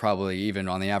number, probably even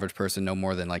on the average person, no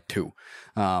more than like 2.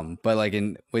 But like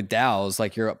with DAOs,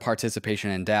 like your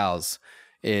participation in DAOs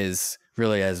is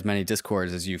really as many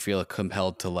discords as you feel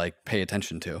compelled to like pay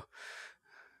attention to.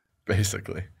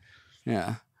 Basically.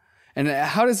 Yeah. And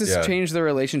how does this change the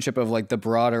relationship of like the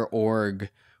broader org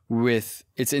with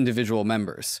its individual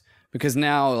members? Because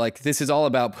now like this is all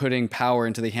about putting power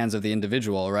into the hands of the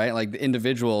individual, right? Like the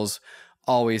individuals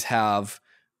always have,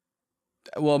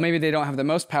 well, maybe they don't have the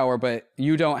most power, but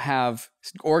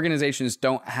organizations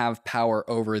don't have power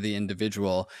over the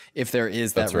individual if there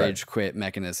is that rage quit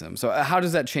mechanism. So how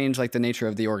does that change like the nature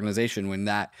of the organization when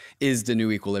that is the new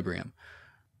equilibrium?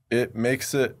 It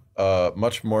makes it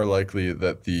much more likely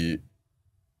that the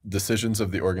decisions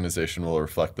of the organization will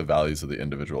reflect the values of the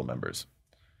individual members.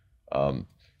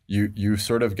 You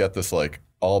sort of get this like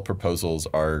all proposals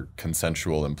are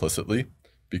consensual implicitly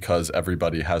because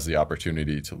everybody has the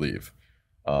opportunity to leave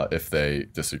if they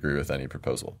disagree with any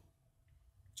proposal.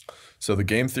 So the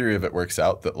game theory of it works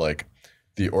out that like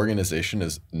the organization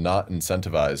is not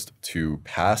incentivized to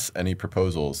pass any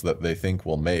proposals that they think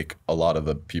will make a lot of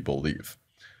the people leave.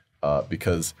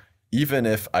 Because even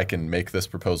if I can make this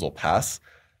proposal pass,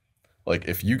 like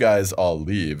if you guys all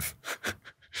leave,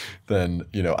 then,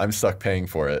 I'm stuck paying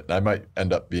for it. And I might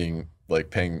end up being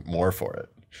like paying more for it,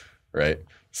 right?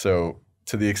 So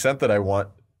to the extent that I want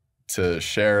to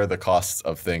share the costs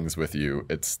of things with you,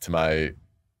 it's to my,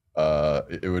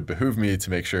 it would behoove me to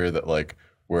make sure that like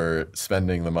we're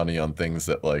spending the money on things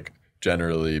that like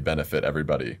generally benefit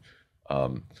everybody.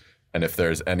 And if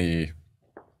there's any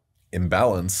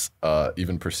imbalance,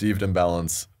 even perceived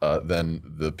imbalance, then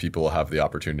the people have the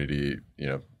opportunity,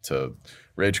 to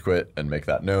rage quit and make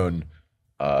that known,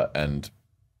 and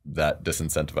that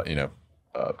disincentive,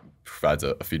 provides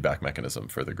a feedback mechanism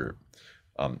for the group.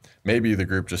 Maybe the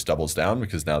group just doubles down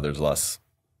because now there's less,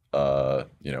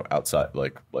 outside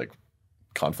like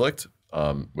conflict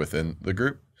within the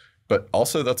group, but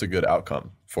also that's a good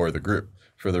outcome for the group.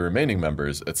 For the remaining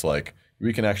members, it's like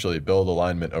we can actually build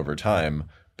alignment over time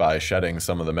by shedding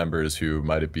some of the members who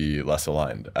might be less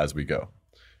aligned as we go.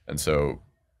 And so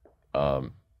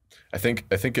I think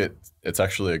it's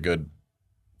actually a good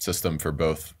system for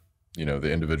both,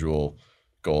 the individual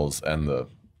goals and the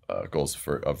goals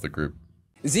of the group.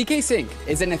 ZKSYNC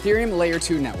is an Ethereum Layer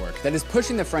 2 network that is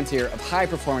pushing the frontier of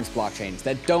high-performance blockchains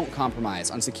that don't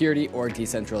compromise on security or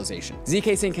decentralization.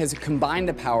 ZKSYNC has combined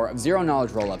the power of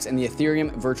zero-knowledge rollups and the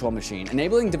Ethereum virtual machine,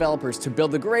 enabling developers to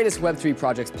build the greatest Web3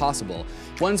 projects possible,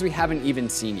 ones we haven't even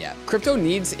seen yet. Crypto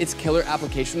needs its killer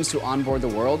applications to onboard the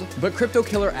world, but crypto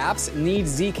killer apps need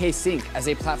ZKSYNC as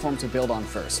a platform to build on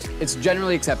first. It's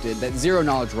generally accepted that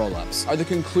zero-knowledge rollups are the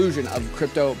conclusion of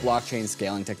crypto blockchain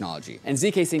scaling technology, and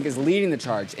ZKSYNC is leading the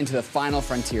charge into the final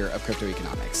frontier of crypto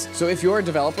economics. So if you're a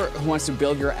developer who wants to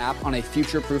build your app on a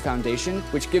future-proof foundation,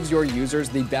 which gives your users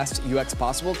the best UX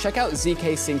possible, check out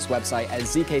ZKSYNC's website at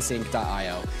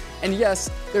zksync.io. And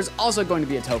yes, there's also going to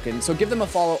be a token, so give them a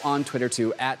follow on Twitter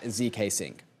too, at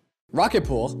ZKSync. Rocket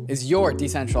Pool is your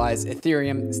decentralized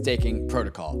Ethereum staking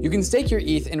protocol. You can stake your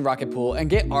ETH in Rocket Pool and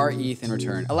get our ETH in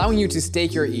return, allowing you to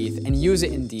stake your ETH and use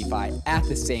it in DeFi at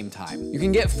the same time. You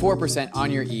can get 4% on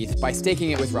your ETH by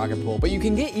staking it with Rocket Pool, but you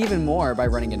can get even more by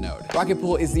running a node. Rocket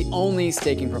Pool is the only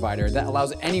staking provider that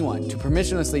allows anyone to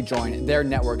permissionlessly join their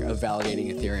network of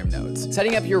validating Ethereum nodes.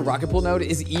 Setting up your Rocket Pool node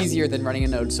is easier than running a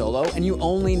node solo, and you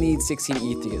only need 16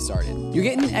 ETH to get started. You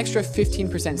get an extra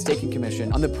 15% staking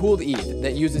commission on the pooled ETH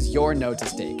that uses your your node to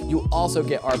stake, you also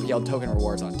get RPL token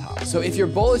rewards on top. So if you're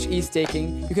bullish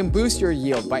staking, you can boost your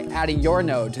yield by adding your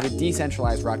node to the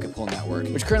decentralized Rocket Pool network,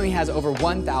 which currently has over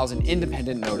 1,000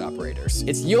 independent node operators.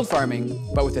 It's yield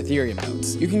farming, but with Ethereum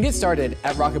nodes. You can get started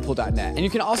at rocketpool.net, and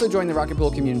you can also join the Rocket Pool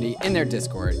community in their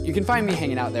Discord. You can find me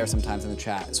hanging out there sometimes in the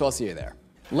chat, so I'll see you there.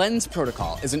 Lens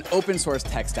Protocol is an open source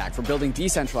tech stack for building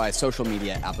decentralized social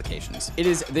media applications. It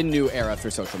is the new era for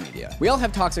social media. We all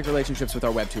have toxic relationships with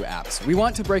our Web2 apps. We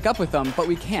want to break up with them, but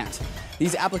we can't.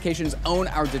 These applications own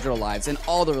our digital lives and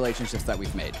all the relationships that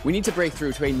we've made. We need to break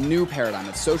through to a new paradigm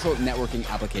of social networking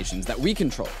applications that we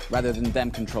control rather than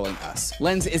them controlling us.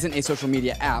 Lens isn't a social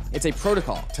media app, it's a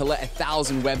protocol to let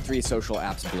 1,000 Web3 social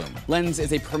apps bloom. Lens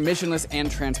is a permissionless and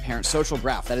transparent social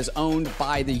graph that is owned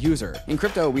by the user. In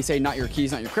crypto, we say not your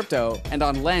keys, not your crypto, and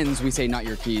on Lens, we say not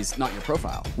your keys, not your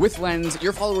profile. With Lens,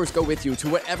 your followers go with you to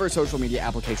whatever social media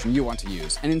application you want to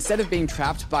use. And instead of being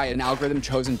trapped by an algorithm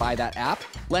chosen by that app,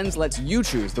 Lens lets you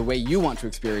choose the way you want to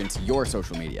experience your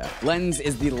social media. Lens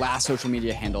is the last social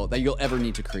media handle that you'll ever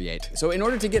need to create. So in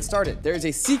order to get started, there is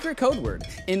a secret code word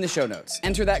in the show notes.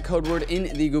 Enter that code word in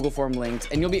the Google form linked,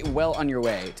 and you'll be well on your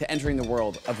way to entering the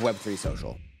world of Web3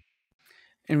 social.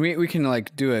 And we can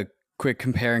like do a quick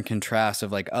compare and contrast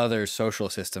of like other social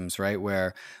systems, right?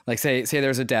 Where like say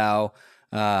there's a DAO,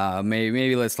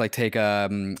 maybe let's like take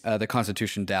the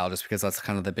Constitution DAO, just because that's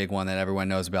kind of the big one that everyone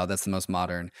knows about. That's the most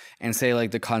modern. And say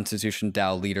like the Constitution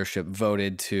DAO leadership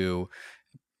voted to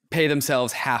pay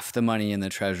themselves half the money in the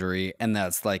treasury, and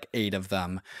that's like 8 of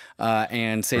them.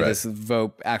 And say this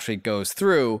vote actually goes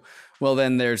through. Well,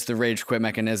 then there's the rage quit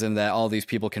mechanism that all these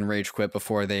people can rage quit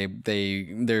before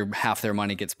their half their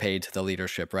money gets paid to the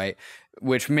leadership, right?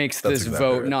 Which makes this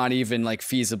vote not even like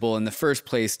feasible in the first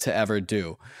place to ever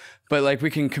do. But like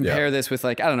we can compare this with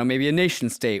like, I don't know, maybe a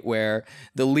nation state where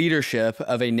the leadership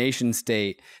of a nation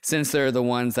state, since they're the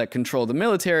ones that control the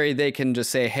military, they can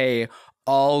just say, hey,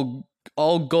 all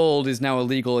gold is now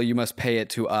illegal. You must pay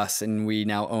it to us, and we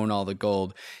now own all the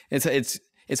gold.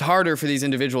 It's harder for these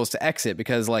individuals to exit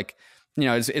because like, you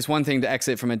know, it's one thing to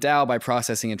exit from a DAO by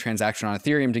processing a transaction on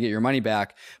Ethereum to get your money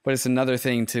back, but it's another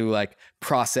thing to like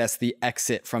process the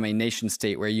exit from a nation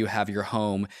state where you have your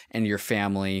home and your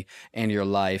family and your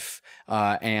life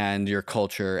and your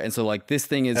culture. And so like this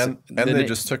thing is, and they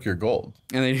just took your gold.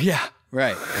 And they, yeah,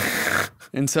 right.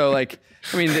 And so like,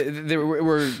 I mean,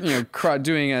 we're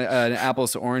doing an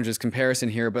apples to oranges comparison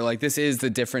here, but like this is the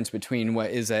difference between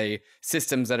what is a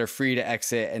systems that are free to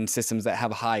exit and systems that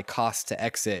have high cost to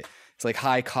exit. It's like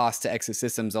high cost to exit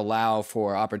systems allow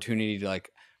for opportunity to like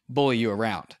bully you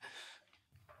around.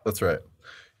 That's right.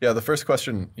 Yeah, the first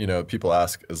question, you know, people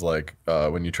ask is like,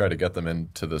 when you try to get them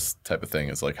into this type of thing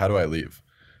is like, how do I leave?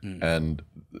 And,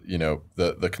 you know,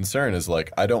 the concern is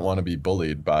like, I don't want to be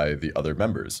bullied by the other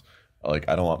members. Like,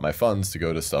 I don't want my funds to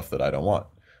go to stuff that I don't want.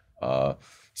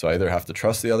 So I either have to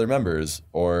trust the other members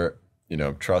or, you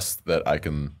know, trust that I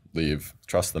can leave,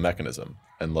 trust the mechanism.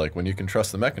 And like, when you can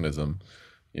trust the mechanism,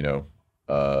 you know,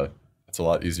 it's a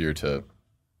lot easier to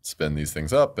spin these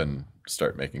things up and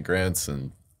start making grants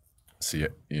and see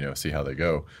how they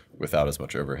go without as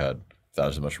much overhead, without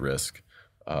as much risk,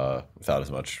 without as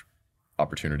much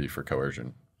opportunity for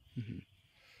coercion. Mm-hmm.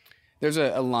 There's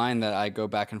a line that I go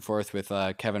back and forth with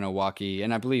Kevin Owocki,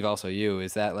 and I believe also you,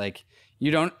 is that like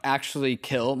you don't actually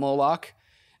kill Moloch,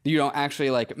 you don't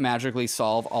actually like magically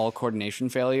solve all coordination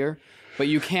failure, but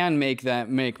you can make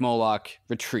Moloch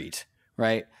retreat.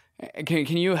 Right? Can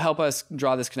you help us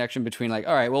draw this connection between like,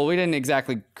 all right, well, we didn't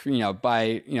exactly, you know,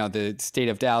 by, you know, the state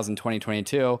of DAOs in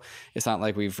 2022, it's not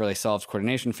like we've really solved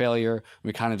coordination failure.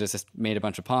 We kind of just made a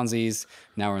bunch of Ponzi's.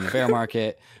 Now we're in the bear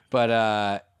market,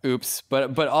 but oops.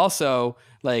 But also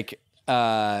like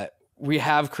we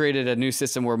have created a new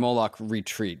system where Moloch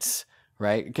retreats,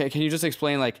 right? Can you just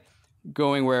explain like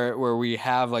going where we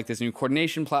have like this new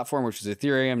coordination platform, which is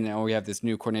Ethereum. Now we have this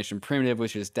new coordination primitive,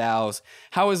 which is DAOs.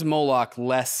 How is Moloch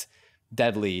less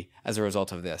deadly as a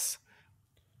result of this?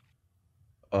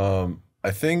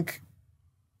 I think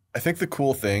the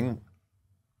cool thing,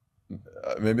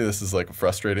 maybe this is like a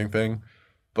frustrating thing,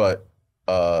 but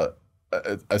I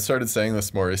started saying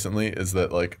this more recently, is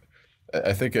that like,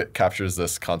 I think it captures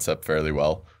this concept fairly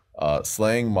well.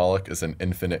 Slaying Moloch is an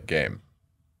infinite game.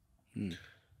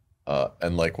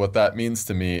 And like what that means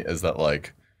to me is that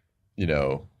like, you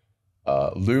know,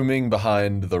 looming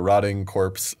behind the rotting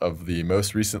corpse of the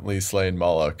most recently slain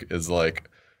Moloch is like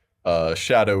a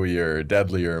shadowier,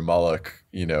 deadlier Moloch,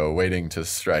 you know, waiting to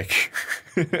strike.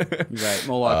 Right,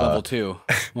 Moloch level 2,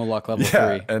 Moloch level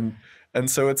 3. And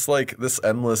so it's like this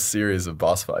endless series of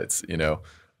boss fights, you know,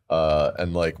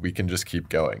 and like we can just keep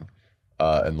going.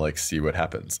 and like see what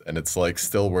happens. And it's like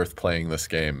still worth playing this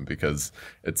game because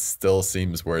it still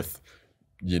seems worth,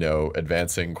 you know,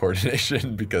 advancing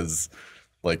coordination because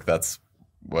like that's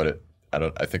what it,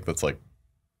 I think that's like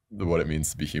what it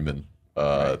means to be human.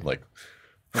 Right. Like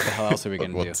what the hell else are we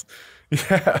gonna do?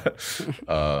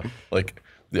 Yeah. Like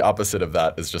the opposite of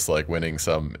that is just like winning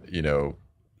some, you know,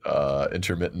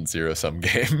 intermittent zero-sum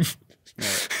game.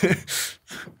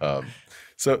 Right.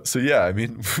 So yeah, I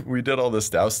mean, we did all this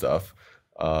DAO stuff.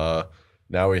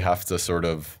 Now we have to sort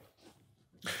of,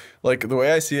 like the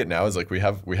way I see it now is like we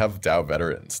have DAO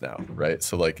veterans now, right?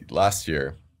 So like last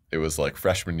year it was like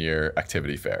freshman year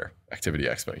activity fair, activity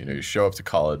expo. You know, you show up to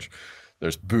college,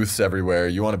 there's booths everywhere.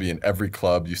 You want to be in every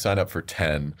club. You sign up for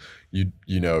 10. You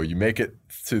know, you make it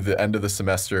to the end of the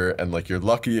semester, and like you're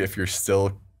lucky if you're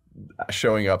still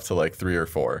showing up to like 3 or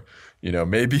 4. You know,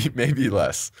 maybe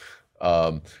less.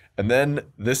 And then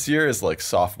this year is like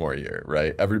sophomore year,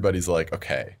 right? Everybody's like,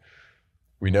 okay,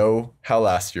 we know how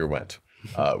last year went.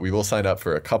 We will sign up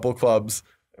for a couple clubs.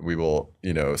 We will,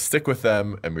 you know, stick with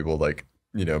them, and we will like,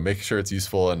 you know, make sure it's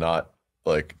useful and not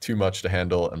like too much to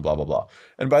handle and blah, blah, blah.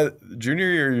 And by junior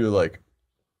year, you're like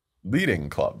leading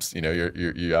clubs, you know,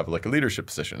 you have like a leadership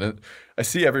position. And I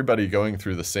see everybody going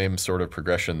through the same sort of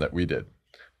progression that we did,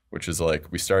 which is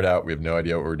like, we start out, we have no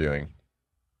idea what we're doing.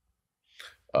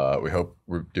 We hope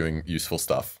we're doing useful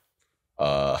stuff.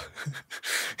 You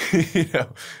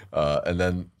know, and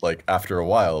then like after a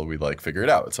while, we like figure it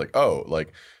out. It's like, oh,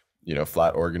 like, you know,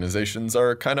 flat organizations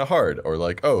are kind of hard, or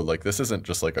like, oh, like this isn't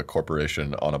just like a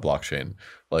corporation on a blockchain.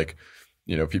 Like,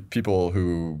 you know, people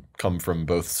who come from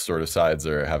both sort of sides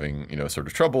are having, you know, sort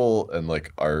of trouble and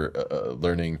like are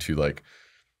learning to like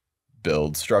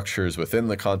build structures within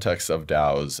the context of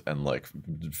DAOs and like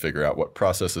figure out what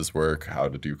processes work, how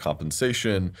to do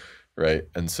compensation, right?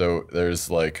 And so there's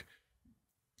like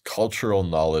cultural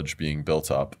knowledge being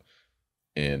built up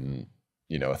in,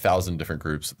 you know, 1,000 different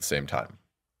groups at the same time.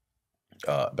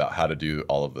 About how to do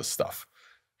all of this stuff.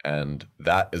 And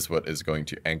that is what is going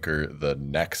to anchor the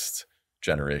next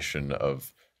generation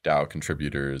of DAO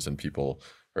contributors and people,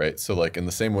 right? So like in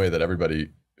the same way that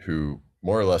everybody who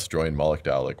more or less joined Moloch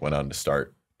DAO like went on to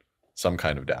start some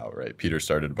kind of DAO, right? Peter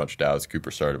started a bunch of DAOs,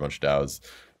 Cooper started a bunch of DAOs,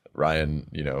 Ryan,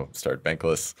 you know, started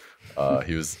Bankless.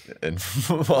 He was in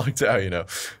Moloch DAO, you know.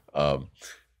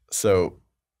 So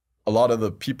a lot of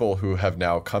the people who have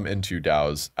now come into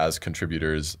DAOs as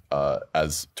contributors,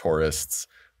 as tourists,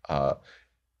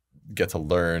 get to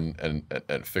learn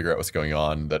and figure out what's going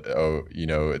on. That, oh, you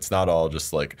know, it's not all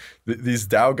just like these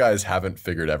DAO guys haven't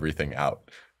figured everything out,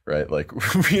 right? Like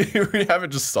we haven't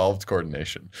just solved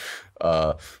coordination,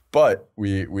 but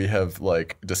we have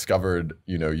like discovered,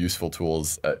 you know, useful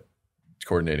tools at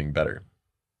coordinating better.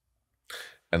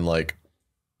 And like,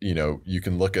 you know, you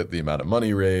can look at the amount of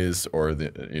money raised or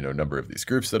the, you know, number of these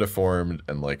groups that have formed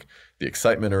and like the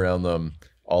excitement around them,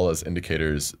 all as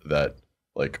indicators that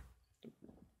like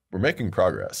we're making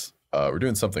progress. We're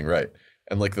doing something right.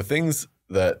 And like the things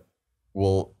that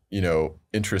will, you know,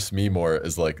 interest me more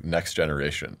is like next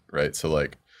generation, right? So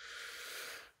like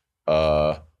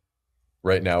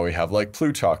right now we have like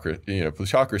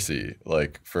plutocracy,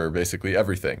 like for basically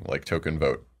everything, like token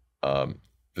vote.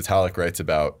 Vitalik writes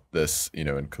about this, you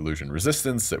know, in collusion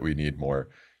resistance, that we need more,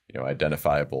 you know,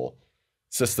 identifiable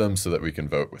systems so that we can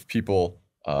vote with people,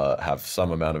 have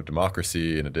some amount of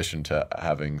democracy in addition to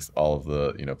having all of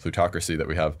the, you know, plutocracy that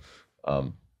we have.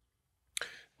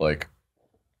 Like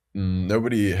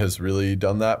nobody has really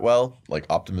done that well. Like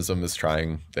Optimism is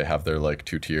trying, they have their like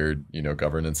 2-tiered, you know,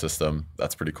 governance system.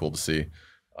 That's pretty cool to see.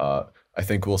 I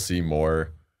think we'll see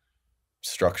more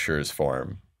structures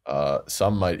form.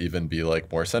 Some might even be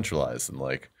like more centralized and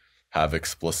like have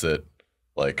explicit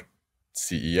like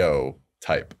CEO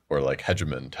type or like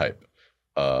hegemon type.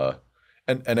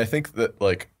 And I think that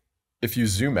like if you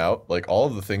zoom out, like all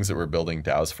of the things that we're building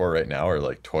DAOs for right now are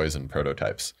like toys and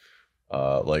prototypes.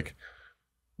 Like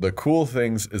the cool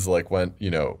things is like when, you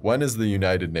know, when is the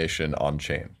United Nation on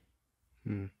chain?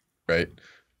 Right?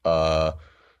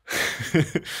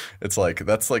 It's like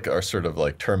that's like our sort of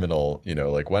like terminal, you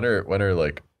know, like when are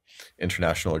like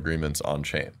international agreements on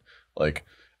chain. Like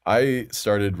I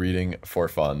started reading for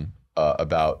fun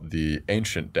about the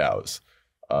ancient DAOs,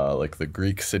 like the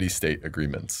Greek city-state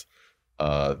agreements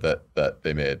that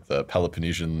they made, the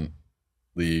Peloponnesian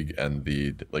League and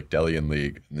the like Delian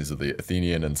League. And these are the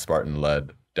Athenian and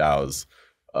Spartan-led DAOs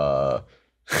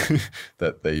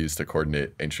that they used to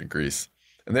coordinate ancient Greece.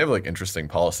 And they have like interesting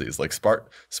policies. Like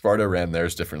Sparta ran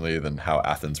theirs differently than how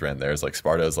Athens ran theirs. Like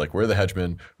Sparta is like, we're the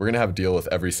hegemon. We're going to have a deal with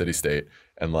every city state.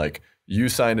 And like, you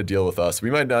sign a deal with us.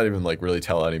 We might not even like really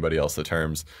tell anybody else the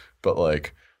terms, but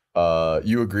like,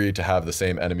 you agree to have the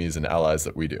same enemies and allies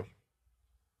that we do,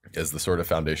 is the sort of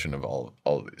foundation of all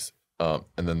of these.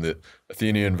 And then the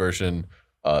Athenian version,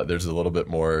 there's a little bit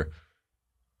more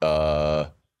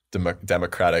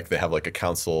democratic. They have like a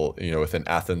council, you know, within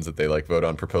Athens that they like vote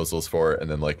on proposals for, and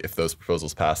then like if those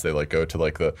proposals pass, they like go to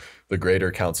like the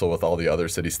greater council with all the other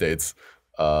city-states,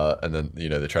 and then, you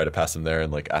know, they try to pass them there,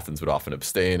 and like Athens would often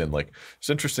abstain, and like there's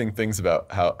interesting things about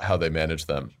how they manage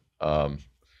them.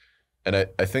 And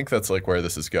I think that's like where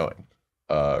this is going,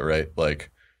 right?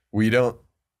 Like we don't,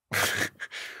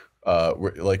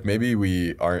 we're, like maybe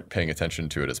we aren't paying attention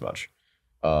to it as much,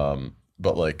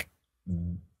 but like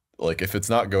if it's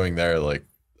not going there, like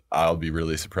I'll be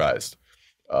really surprised,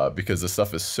 because this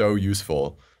stuff is so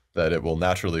useful that it will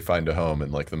naturally find a home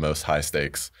in like the most high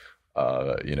stakes,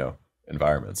 you know,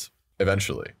 environments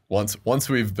eventually. Once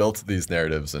we've built these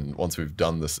narratives and once we've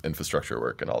done this infrastructure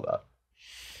work and all that.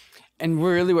 And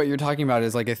really what you're talking about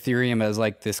is like Ethereum as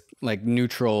like this like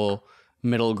neutral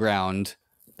middle ground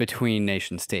between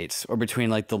nation states, or between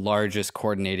like the largest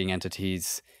coordinating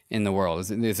entities in the world.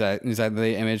 Is that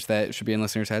the image that should be in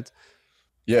listeners' heads?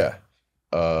 Yeah.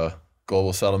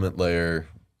 Global settlement layer,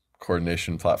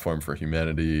 coordination platform for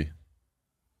humanity,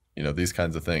 you know, these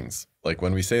kinds of things. Like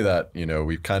when we say that, you know,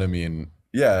 we kind of mean,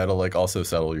 yeah, it'll like also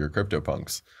settle your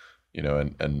CryptoPunks, you know,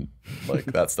 and like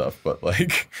that stuff. But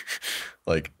like,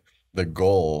 like the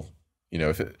goal, you know,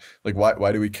 if it, like,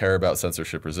 why do we care about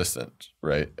censorship resistant,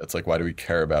 right? It's like, why do we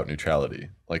care about neutrality?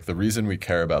 Like the reason we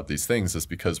care about these things is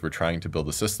because we're trying to build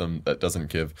a system that doesn't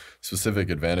give specific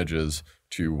advantages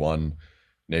to one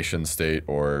nation state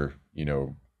or, you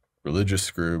know,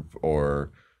 religious group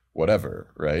or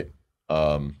whatever, right?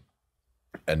 And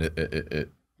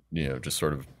it you know, just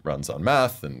sort of runs on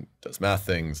math and does math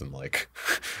things and like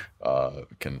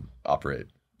can operate,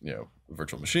 you know, a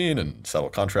virtual machine and settle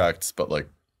contracts, but like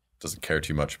doesn't care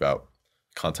too much about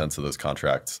contents of those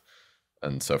contracts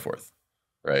and so forth,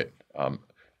 right?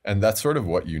 And that's sort of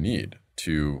what you need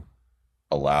to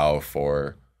allow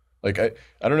for, like, I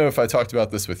don't know if I talked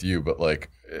about this with you, but like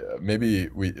maybe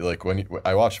we, like when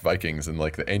I watch Vikings, and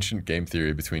like the ancient game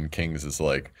theory between kings is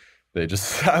like, they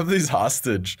just have these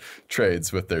hostage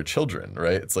trades with their children,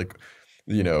 right? It's like,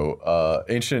 you know,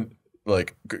 ancient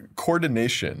like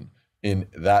coordination in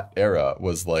that era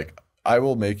was like, I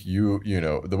will make you, you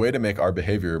know, the way to make our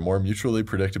behavior more mutually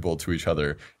predictable to each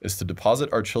other is to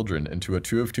deposit our children into a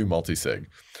 2-of-2 multisig,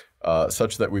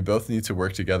 such that we both need to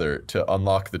work together to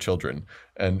unlock the children.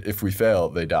 And if we fail,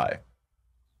 they die.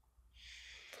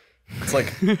 It's like,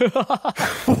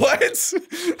 what?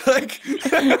 Like,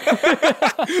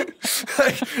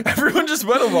 like, everyone just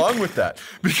went along with that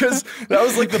because that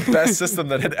was like the best system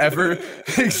that had ever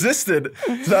existed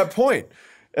to that point.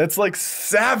 It's like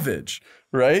savage,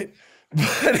 right?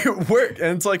 But it worked.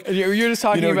 And it's like, you're just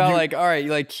talking about like, all right,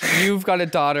 like you've got a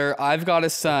daughter, I've got a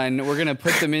son, we're going to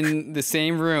put them in the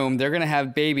same room, they're going to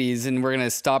have babies, and we're going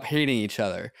to stop hating each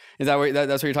other. Is that what,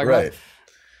 that's what you're talking about?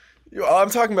 I'm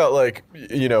talking about like,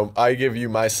 you know, I give you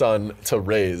my son to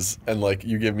raise and like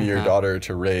you give me your daughter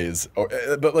to raise.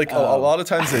 But like a lot of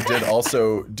times they did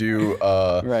also do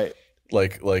right.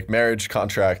 Like marriage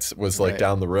contracts was like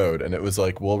down the road, and it was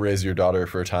like, we'll raise your daughter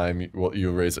for a time,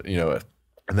 you raise, you know,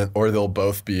 and then, or they'll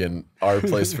both be in our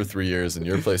place for 3 years and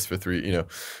your place for 3, you know,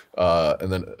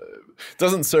 and then it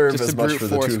doesn't serve just as much for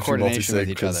the 2-of-2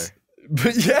 multisig.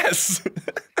 But yes.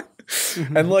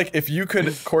 And like, if you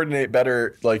could coordinate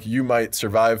better, like you might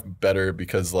survive better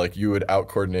because like you would out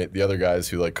coordinate the other guys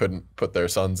who like couldn't put their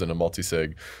sons in a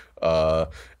multisig,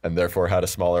 and therefore had a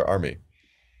smaller army.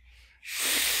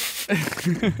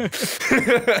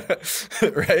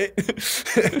 Right?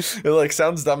 It like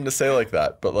sounds dumb to say like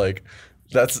that, but like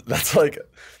that's like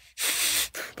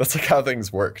how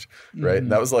things worked, right? And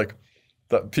that was like,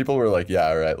 that people were like, yeah,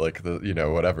 all right, like the, you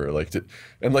know, whatever, like,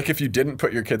 and like if you didn't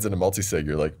put your kids in a multisig,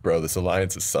 you're like, bro, this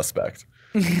alliance is suspect.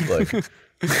 Like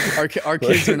our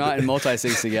kids are not in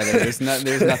multisigs together. There's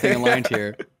nothing aligned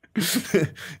here.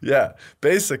 Yeah,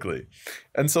 basically.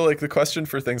 And so like the question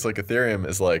for things like Ethereum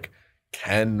is like,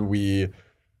 can we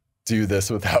do this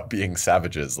without being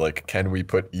savages? Like, can we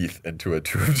put ETH into a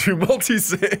 2-of-2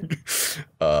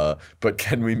 multisig? But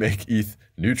can we make ETH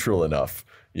neutral enough,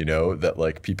 you know, that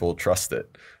like people trust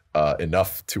it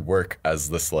enough to work as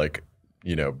this like,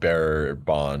 you know, bearer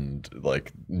bond,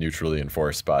 like neutrally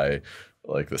enforced by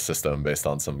like the system based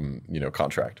on some, you know,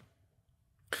 contract.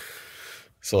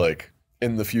 So like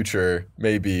in the future,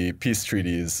 maybe peace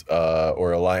treaties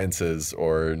or alliances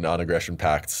or non-aggression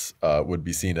pacts would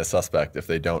be seen as suspect if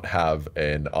they don't have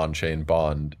an on-chain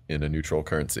bond in a neutral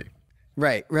currency.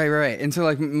 Right. And so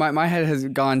like my head has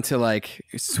gone to like,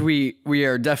 sweet, we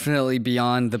are definitely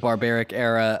beyond the barbaric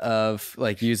era of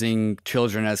like using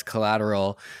children as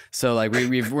collateral. So like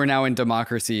we're now in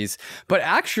democracies, but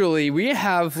actually we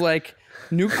have like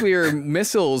nuclear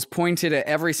missiles pointed at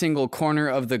every single corner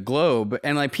of the globe.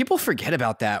 And like people forget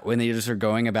about that when they just are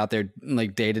going about their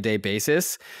like day-to-day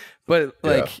basis. But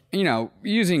like, you know,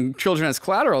 using children as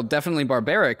collateral, definitely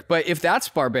barbaric. But if that's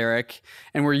barbaric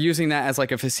and we're using that as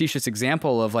like a facetious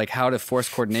example of like how to force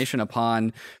coordination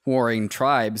upon warring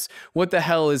tribes, what the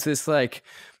hell is this like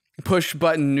push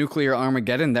button nuclear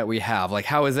Armageddon that we have? Like,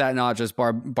 how is that not just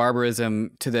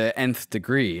barbarism to the nth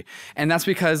degree? And that's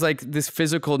because like this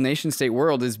physical nation state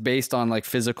world is based on like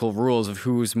physical rules of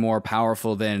who's more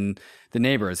powerful than the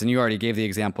neighbors. And you already gave the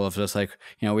example of just like,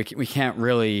 you know, we can't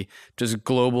really just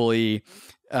globally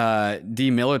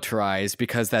demilitarize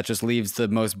because that just leaves the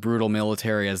most brutal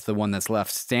military as the one that's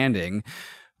left standing.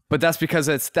 But that's because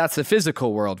that's the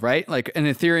physical world, right? Like in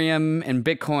Ethereum and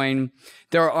Bitcoin,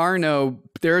 there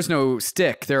is no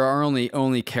stick. There are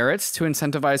only carrots to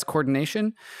incentivize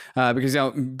coordination, because you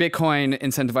know Bitcoin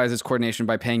incentivizes coordination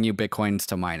by paying you Bitcoins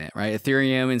to mine it, right?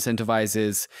 Ethereum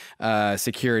incentivizes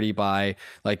security by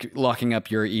like locking up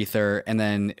your ether, and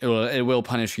then it will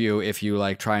punish you if you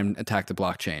like try and attack the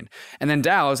blockchain. And then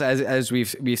DAOs, as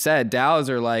we've said, DAOs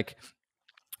are like,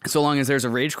 so long as there's a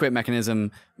rage quit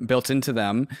mechanism built into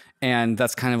them, and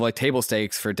that's kind of like table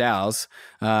stakes for DAOs,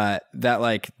 that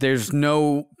like there's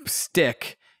no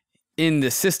stick in the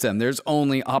system. There's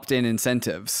only opt-in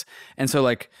incentives. And so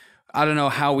like, I don't know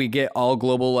how we get all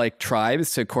global like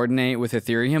tribes to coordinate with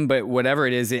Ethereum, but whatever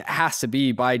it is, it has to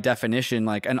be by definition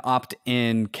like an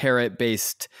opt-in carrot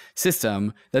based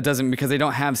system that doesn't, because they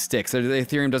don't have sticks.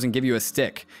 Ethereum doesn't give you a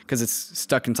stick because it's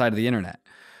stuck inside of the internet.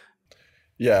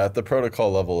 Yeah, at the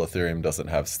protocol level, Ethereum doesn't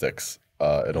have sticks.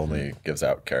 It only gives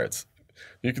out carrots.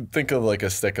 You can think of like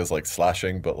a stick as like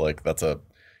slashing, but like that's a,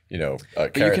 you know, a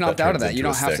but you can opt out of that. You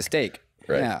don't have to stake.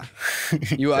 Right. Yeah.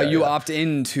 You opt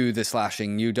into the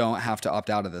slashing. You don't have to opt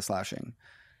out of the slashing.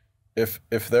 If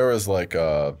there was like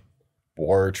a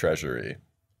war treasury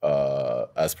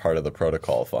as part of the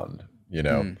protocol fund, you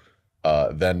know,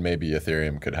 then maybe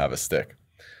Ethereum could have a stick.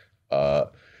 The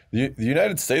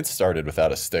United States started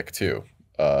without a stick too.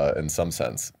 In some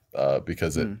sense,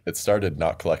 because it started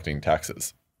not collecting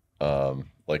taxes.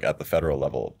 Like at the federal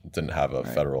level, it didn't have a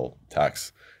federal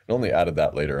tax. It only added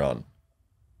that later on.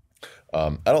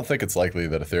 I don't think it's likely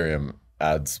that Ethereum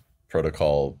adds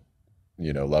protocol,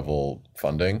 you know, level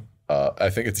funding. I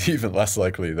think it's even less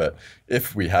likely that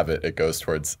if we have it, it goes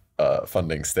towards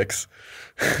funding sticks.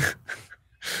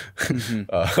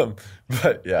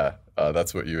 But yeah,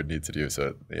 that's what you would need to do.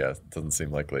 So yeah, it doesn't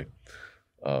seem likely.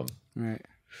 Right.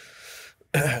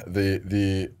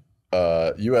 The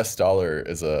US dollar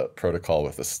is a protocol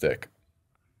with a stick,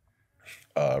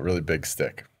 a really big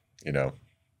stick, you know.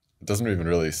 It doesn't even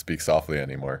really speak softly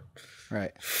anymore.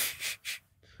 Right.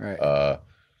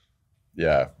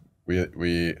 Yeah,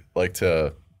 we like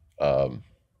to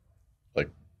like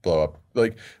blow up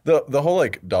like the whole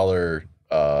like dollar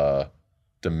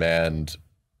demand,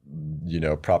 you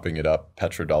know, propping it up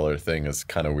petrodollar thing is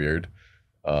kind of weird.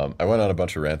 I went on a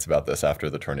bunch of rants about this after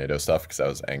the tornado stuff because I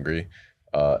was angry,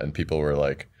 and people were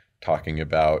like talking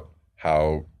about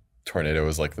how tornado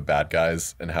was like the bad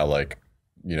guys and how like,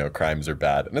 you know, crimes are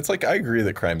bad. And it's like, I agree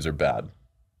that crimes are bad.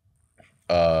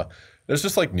 There's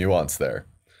just like nuance there.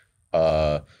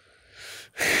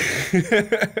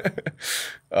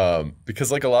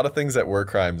 Because like a lot of things that were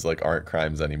crimes like aren't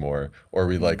crimes anymore, or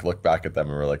we like look back at them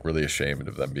and we're like really ashamed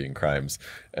of them being crimes.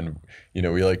 And, you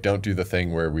know, we like don't do the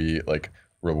thing where we like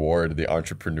reward the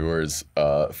entrepreneurs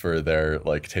for their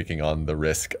like taking on the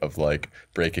risk of like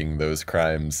breaking those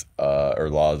crimes or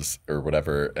laws or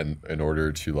whatever, and in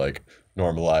order to like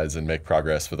normalize and make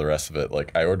progress for the rest of it.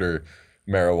 Like I order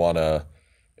marijuana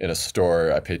in a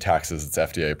store, I pay taxes, it's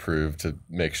FDA approved to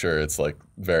make sure it's like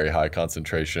very high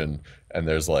concentration, and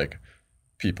there's like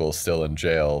people still in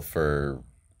jail for,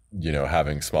 you know,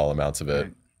 having small amounts of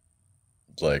it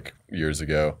like years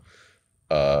ago.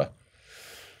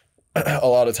 A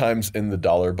lot of times in the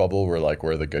dollar bubble,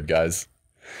 we're the good guys,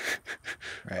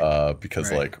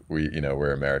 because like we, you know,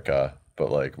 we're America,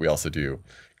 but like we also do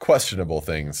questionable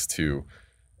things to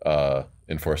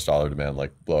enforce dollar demand,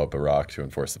 like blow up Iraq to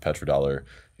enforce the petrodollar,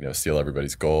 you know, steal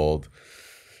everybody's gold,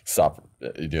 stop,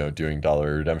 you know, doing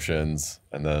dollar redemptions.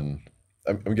 And then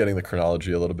I'm getting the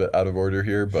chronology a little bit out of order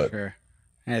here, but sure.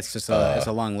 And it's just it's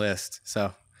a long list.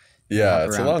 So yeah,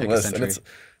 it's a long list, and it's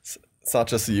not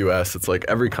just the U.S. It's like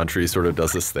every country sort of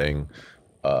does this thing.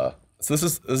 So this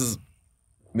is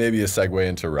maybe a segue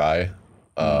into Rye,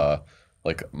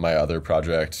 like my other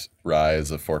project, Rye,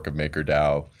 is a fork of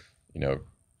MakerDAO, you know,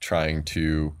 trying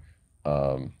to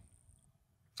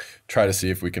try to see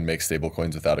if we can make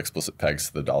stablecoins without explicit pegs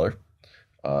to the dollar.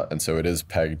 And so it is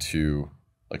pegged to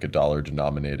like a dollar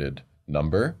denominated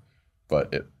number,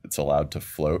 but it's allowed to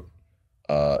float.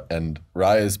 And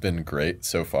Rye has been great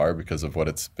so far because of what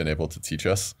it's been able to teach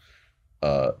us,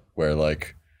 where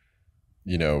like,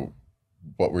 you know,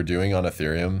 what we're doing on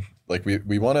Ethereum, like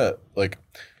we want to like,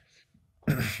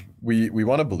 we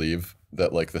want to believe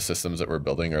that like the systems that we're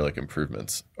building are like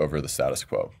improvements over the status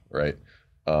quo, right?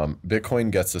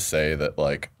 Bitcoin gets to say that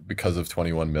like because of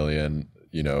 21 million,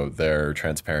 you know, they're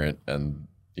transparent and,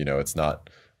 you know, it's not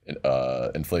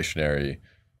inflationary,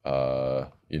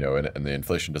 you know, and the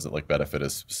inflation doesn't like benefit a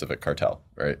specific cartel,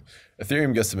 right?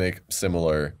 Ethereum gets to make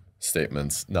similar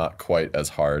statements, not quite as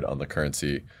hard on the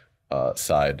currency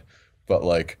side, but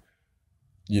like,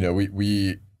 you know,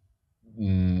 we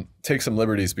take some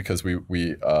liberties because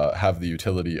we have the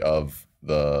utility of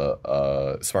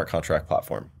the smart contract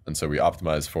platform, and so we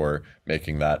optimize for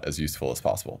making that as useful as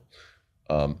possible.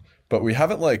 But we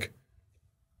haven't like,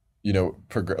 you know,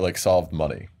 like solved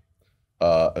money.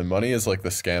 And money is like the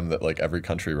scam that like every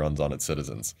country runs on its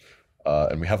citizens.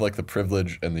 And we have like the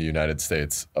privilege in the United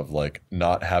States of like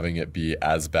not having it be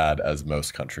as bad as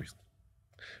most countries,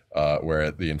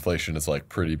 where the inflation is like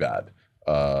pretty bad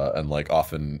and like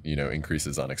often, you know,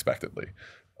 increases unexpectedly.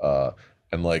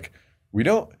 And like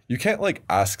you can't like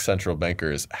ask central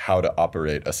bankers how to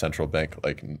operate a central bank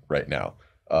like right now,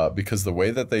 because the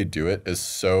way that they do it is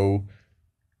so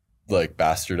like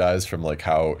bastardized from like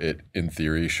how it in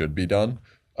theory should be done,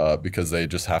 because they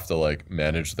just have to like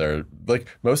manage their, like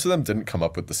most of them didn't come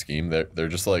up with the scheme. They're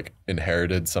just like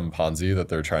inherited some Ponzi that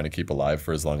they're trying to keep alive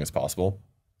for as long as possible.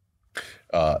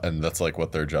 And that's like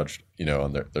what they're judged, you know,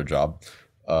 on their job.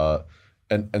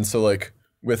 And so like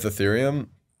with Ethereum,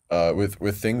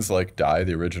 with things like DAI,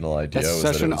 the original idea That's was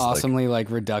such that an awesomely like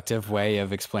reductive way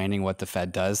of explaining what the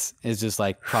Fed does, is just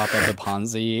like prop up the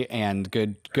Ponzi, and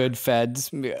good Feds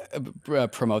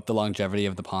promote the longevity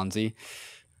of the Ponzi.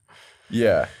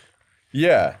 Yeah.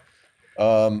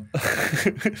 I'll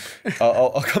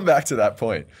come back to that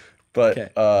point, but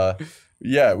Okay.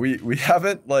 yeah, we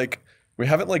haven't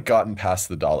gotten past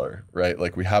the dollar, right?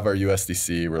 Like we have our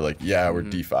USDC, we're like, yeah, we're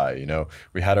DeFi, you know.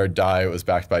 We had our DAI, it was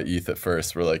backed by ETH at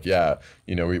first. We're like, yeah,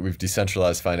 you know, we've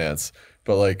decentralized finance,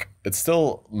 but like it's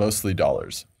still mostly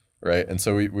dollars, right? And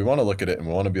so we want to look at it and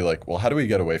we want to be like, well, how do we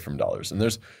get away from dollars? And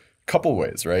there's a couple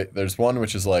ways, right? There's one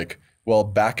which is like, well,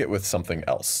 back it with something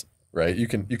else, right? You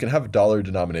can have a dollar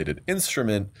denominated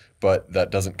instrument, but that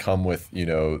doesn't come with, you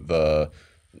know, the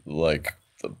like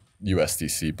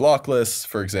USDC block lists,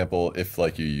 for example, if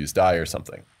like you use DAI or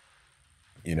something,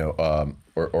 you know,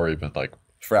 or even like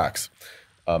Frax.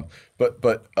 But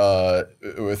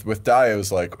with DAI, it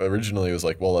was like, originally it was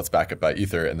like, well, let's back it by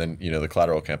Ether, and then, you know, the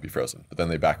collateral can't be frozen. But then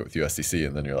they back it with USDC,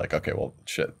 and then you're like, okay, well,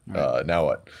 shit, now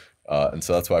what? And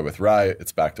so that's why with Rye,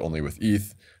 it's backed only with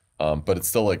ETH, but it's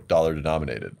still like dollar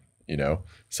denominated, you know?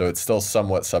 So it's still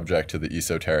somewhat subject to the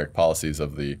esoteric policies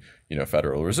of the, you know,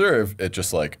 Federal Reserve. It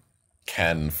just like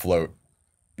can float,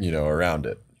 you know, around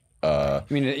it. You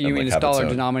mean like it's dollar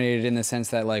denominated in the sense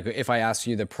that like if I ask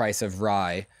you the price of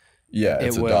Rye, yeah,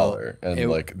 it's a dollar, and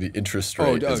like the interest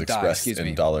rate is expressed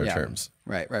in dollar terms.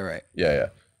 Right. Yeah.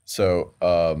 So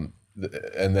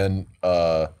and then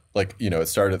like, you know, it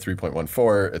started at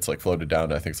 3.14. It's like floated down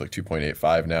to, I think it's like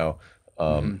 2.85 now.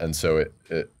 And so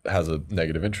it has a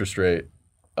negative interest rate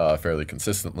fairly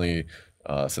consistently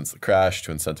since the crash,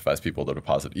 to incentivize people to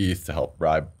deposit ETH, to help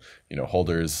bribe, you know,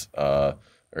 holders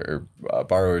or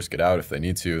borrowers get out if they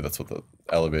need to. That's what the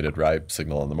elevated Rye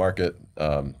signal in the market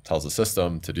tells the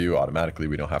system to do automatically.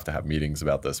 We don't have to have meetings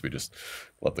about this. We just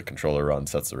let the controller run,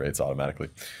 sets the rates automatically.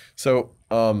 So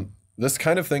this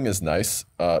kind of thing is nice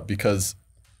because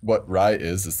what Rye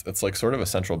is it's like sort of a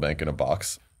central bank in a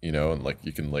box, you know, and like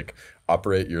you can like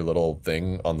operate your little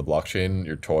thing on the blockchain,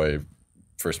 your toy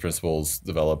first principles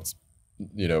developed,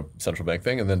 you know, central bank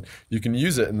thing, and then you can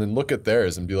use it and then look at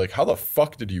theirs and be like, how the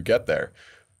fuck did you get there?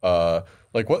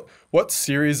 Like what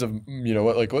series of, you know,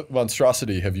 what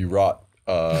monstrosity have you wrought?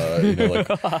 You know,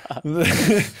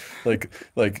 like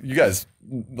you guys,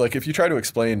 like if you try to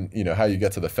explain, you know, how you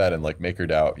get to the Fed and like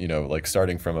MakerDAO, you know, like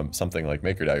starting from something like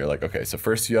MakerDAO, you're like, okay, so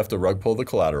first you have to rug pull the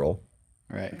collateral.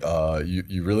 Right.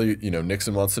 You really, you know,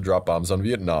 Nixon wants to drop bombs on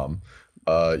Vietnam.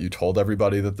 You told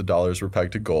everybody that the dollars were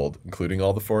pegged to gold, including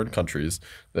all the foreign countries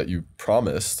that you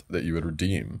promised that you would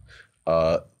redeem.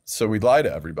 So we lie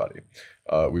to everybody.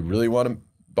 We really want to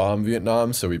bomb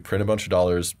Vietnam, so we print a bunch of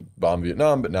dollars, bomb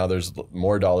Vietnam, but now there's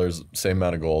more dollars, same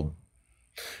amount of gold.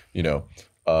 You know,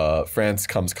 France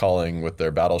comes calling with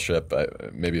their battleship.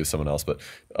 Maybe it was someone else, but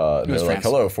they're like, France.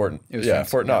 "Hello, Fort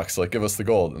France, Knox, like give us the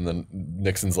gold." And then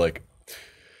Nixon's like,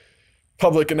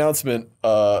 "Public announcement: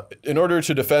 in order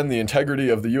to defend the integrity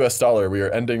of the U.S. dollar, we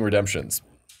are ending redemptions."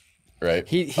 Right?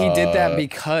 He did that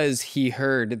because he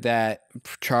heard that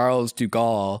Charles de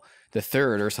Gaulle the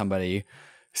Third or somebody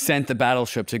sent the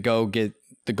battleship to go get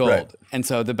the gold. Right. And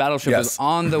so the battleship was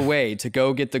on the way to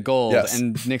go get the gold.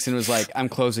 And Nixon was like, I'm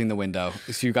closing the window.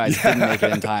 So you guys didn't make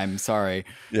it in time. Sorry.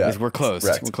 Because we're closed.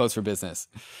 Correct. We're closed for business.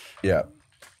 Yeah.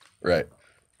 Right.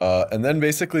 And then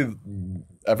basically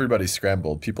everybody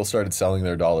scrambled. People started selling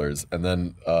their dollars. And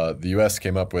then the US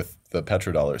came up with the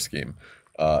petrodollar scheme.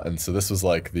 And so this was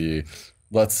like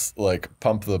let's like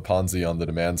pump the Ponzi on the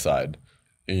demand side.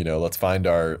 You know, let's find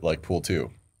our like pool two.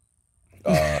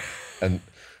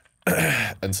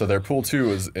 And so their pool two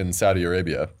was in Saudi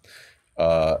Arabia,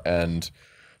 and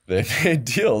they made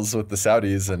deals with the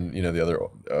Saudis and, you know, the other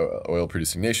oil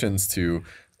producing nations to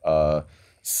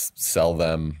sell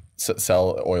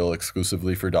oil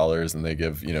exclusively for dollars, and they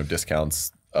give, you know,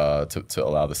 discounts to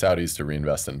allow the Saudis to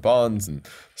reinvest in bonds and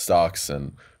stocks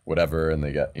and whatever, and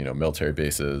they get, you know, military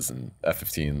bases and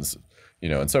F-15s, you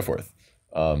know, and so forth.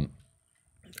 And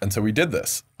so we did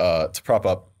this to prop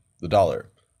up the dollar.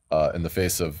 In the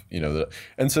face of, you know,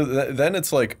 and so then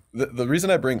it's like, the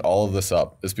reason I bring all of this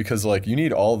up is because, like, you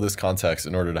need all of this context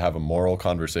in order to have a moral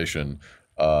conversation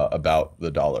about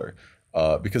the dollar.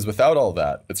 Because without all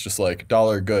that, it's just like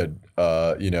dollar good,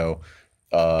 you know,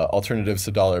 alternatives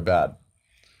to dollar bad.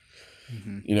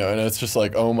 You know, and it's just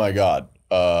like, oh my God.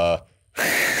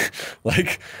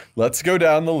 Like, let's go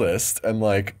down the list, and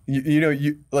like, you know,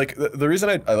 like the reason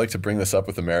I like to bring this up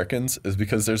with Americans is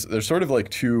because there's sort of like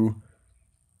two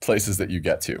places that you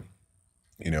get to,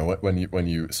 you know, when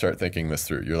you start thinking this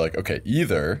through. You're like, okay,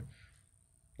 either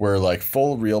we're like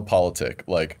full realpolitik,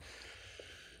 like,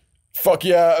 fuck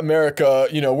yeah, America,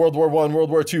 you know, World War I, World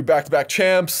War II, back-to-back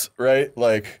champs, right?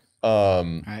 Like,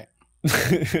 Right.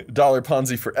 dollar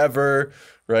Ponzi forever,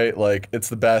 right? Like, it's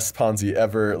the best Ponzi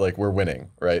ever. Like, we're winning,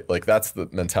 right? Like, that's the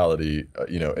mentality,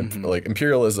 you know, like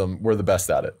imperialism, we're the best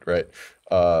at it, right?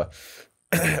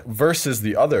 Versus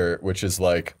the other, which is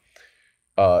like,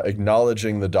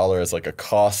 acknowledging the dollar as like a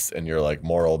cost in your like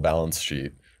moral balance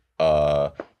sheet,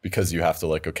 because you have to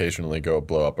like occasionally go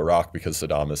blow up Iraq because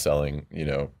Saddam is selling, you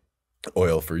know,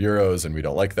 oil for euros, and we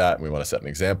don't like that, and we want to set an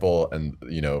example. And,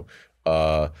 you know,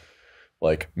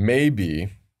 like maybe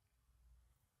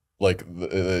like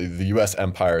the US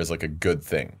empire is like a good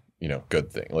thing, you know,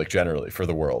 like generally for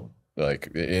the world. Like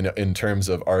in terms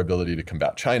of our ability to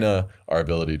combat China, our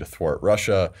ability to thwart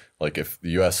Russia. Like, if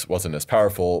the US wasn't as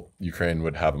powerful, Ukraine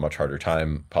would have a much harder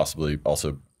time, possibly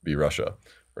also be Russia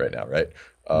right now, right?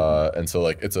 And so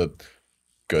like, it's a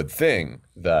good thing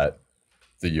that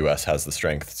the US has the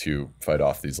strength to fight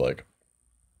off these, like,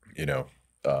 you know,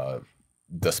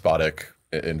 despotic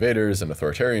invaders and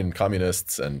authoritarian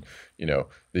communists and, you know,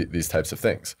 these types of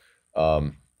things.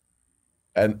 But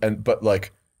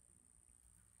like,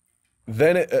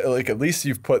 then like, at least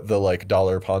you've put the like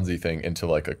dollar Ponzi thing into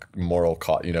like a moral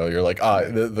cost. You know, you're like,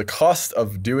 the cost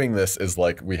of doing this is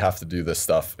like, we have to do this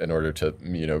stuff in order to,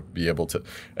 you know, be able to,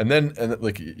 and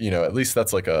like, you know, at least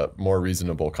that's like a more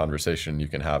reasonable conversation you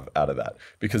can have out of that,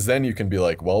 because then you can be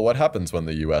like, well, what happens when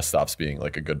the US stops being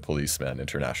like a good policeman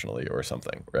internationally or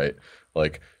something, right?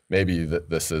 Like, maybe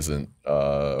this isn't,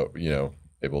 you know,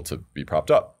 able to be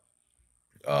propped up.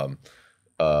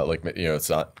 Like, you know,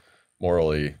 it's not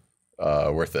morally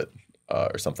worth it,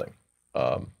 or something.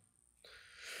 But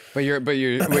what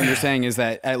you're saying is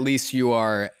that at least you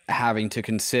are having to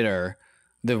consider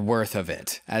the worth of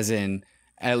it, as in,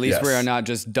 at least we are not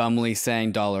just dumbly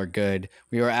saying dollar good.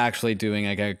 We are actually doing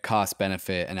like a cost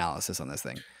benefit analysis on this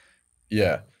thing.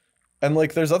 Yeah. And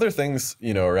like, there's other things,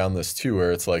 you know, around this too,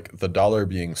 where it's like the dollar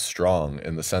being strong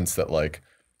in the sense that like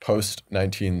post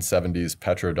 1970s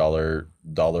petrodollar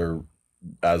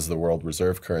as the world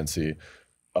reserve currency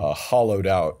hollowed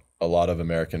out a lot of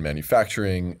American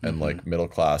manufacturing and like middle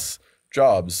class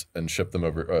jobs and shipped them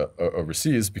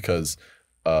overseas because,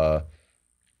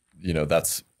 you know,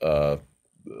 that's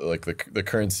like the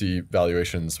currency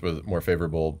valuations were more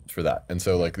favorable for that. And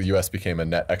so like the US became a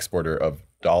net exporter of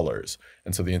dollars.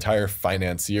 And so the entire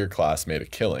financier class made a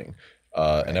killing,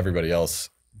 and everybody else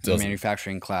the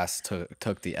manufacturing class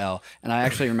took the L. And I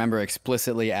actually remember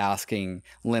explicitly asking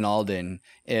Lynn Alden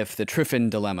if the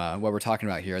Triffin dilemma, what we're talking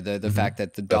about here, the fact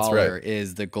that the dollar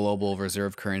is the global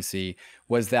reserve currency,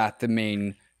 was that the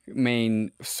main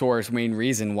main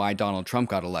reason why Donald Trump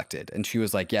got elected. And she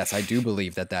was like, yes, I do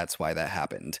believe that that's why that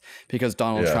happened, because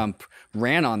Donald Trump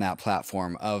ran on that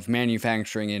platform of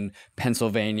manufacturing in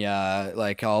Pennsylvania,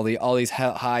 like all these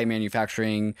high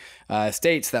manufacturing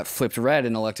states that flipped red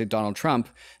and elected Donald Trump.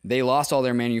 They lost all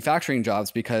their manufacturing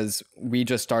jobs because we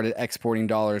just started exporting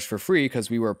dollars for free because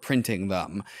we were printing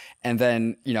them. And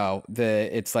then, you know,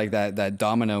 it's like that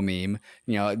domino meme,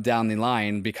 you know, down the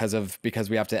line, because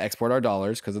we have to export our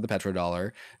dollars because of the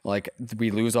petrodollar, like we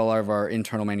lose all of our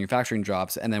internal manufacturing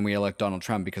jobs, and then we elect Donald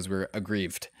Trump because we're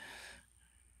aggrieved.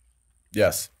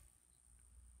 Yes.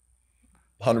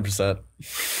 100%.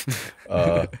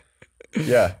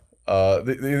 Yeah.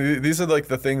 These are like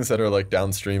the things that are like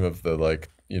downstream of the, like,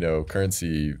 you know,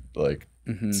 currency, like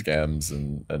scams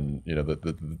and, you know,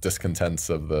 the discontents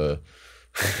of the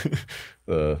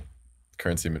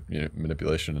currency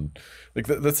manipulation. And like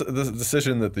the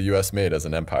decision that the US made as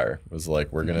an empire was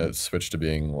like, we're going to switch to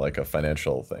being like a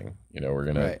financial thing. You know, we're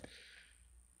going to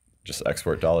just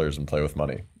export dollars and play with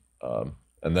money.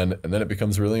 And then it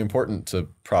becomes really important to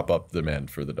prop up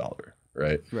demand for the dollar.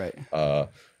 Right. Right.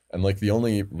 And like the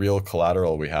only real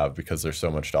collateral we have, because there's so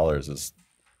much dollars, is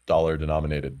dollar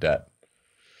denominated debt.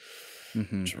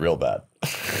 It's real bad.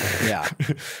 Yeah.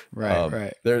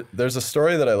 Right. There's a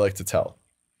story that I like to tell.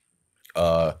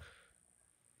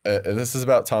 This is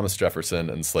about Thomas Jefferson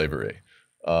and slavery.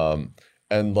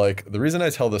 And like the reason I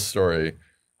tell this story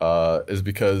is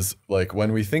because like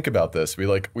when we think about this,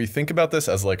 we think about this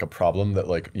as like a problem that,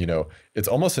 like, you know, it's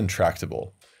almost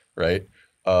intractable, right?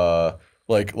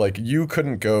 Like you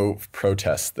couldn't go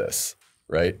protest this,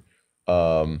 right?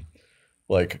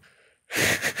 Okay.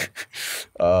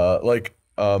 Well,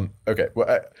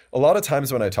 a lot of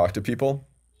times when I talk to people,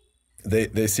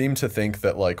 they seem to think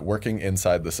that like working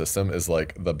inside the system is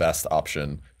like the best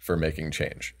option for making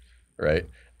change, right?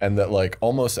 And that like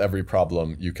almost every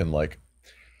problem you can, like,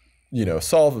 you know,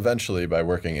 solve eventually by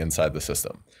working inside the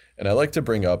system. And I like to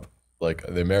bring up like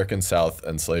the American South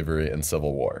and slavery and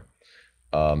Civil War.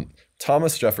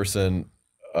 Thomas Jefferson,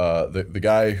 the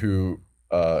guy who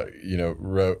you know,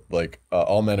 wrote like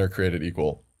All Men Are Created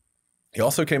Equal, he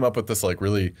also came up with this like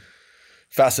really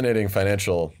fascinating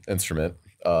financial instrument,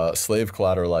 slave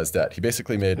collateralized debt. He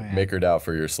basically made MakerDAO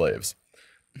for your slaves.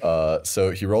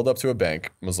 So he rolled up to a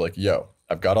bank and was like, yo,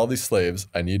 I've got all these slaves.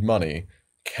 I need money.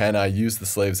 Can I use the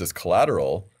slaves as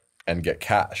collateral and get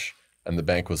cash? And the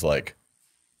bank was like,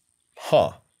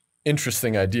 huh,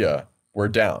 interesting idea. We're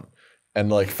down. And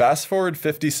like fast forward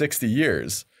 50, 60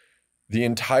 years, the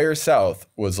entire South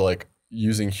was like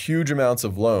using huge amounts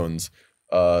of loans,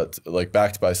 like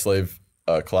backed by slave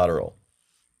collateral.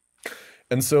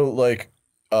 And so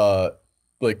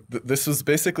this was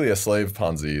basically a slave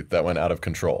Ponzi that went out of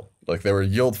control. Like they were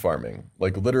yield farming,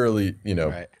 like literally, you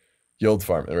know, yield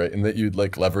farming, right? And that you'd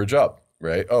like leverage up,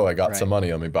 right? Oh, I got some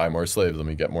money. Let me buy more slaves. Let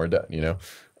me get more debt, you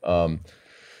know?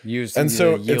 Use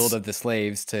the yield of the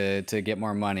slaves to get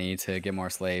more money, to get more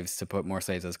slaves, to put more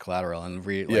slaves as collateral, and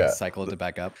cycle it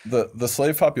back up. The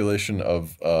slave population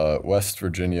of West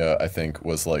Virginia, I think,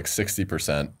 was like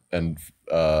 60%, and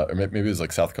or maybe it was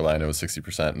like South Carolina was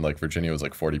 60%, and like Virginia was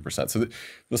like 40%. So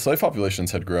the slave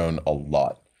populations had grown a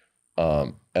lot,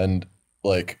 and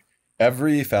like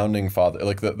every founding father,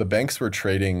 like the banks were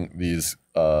trading these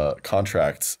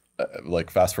contracts, like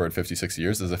fast forward 50, 60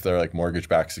 years, as if they're like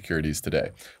mortgage-backed securities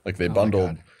today. Like they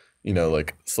bundled, you know,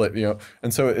 like slave, you know,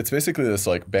 and so it's basically this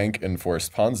like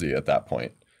bank-enforced Ponzi at that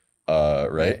point,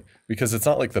 right? Because it's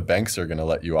not like the banks are going to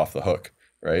let you off the hook,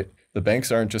 right? The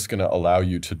banks aren't just going to allow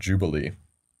you to jubilee,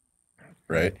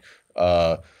 right?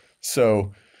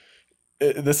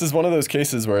 This is one of those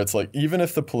cases where it's like, even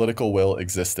if the political will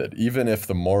existed, even if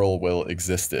the moral will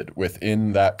existed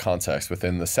within that context,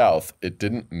 within the South, it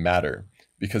didn't matter,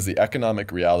 because the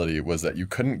economic reality was that you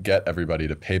couldn't get everybody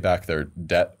to pay back their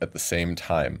debt at the same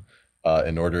time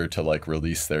in order to like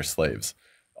release their slaves.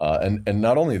 And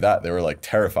not only that, they were like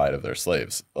terrified of their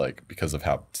slaves, like because of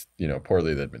how, you know,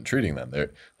 poorly they'd been treating them.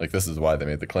 They're like, this is why they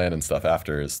made the Klan and stuff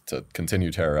after, is to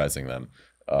continue terrorizing them,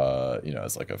 you know,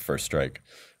 as like a first strike.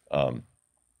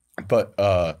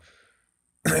 But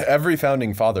every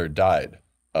founding father died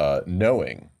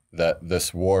knowing that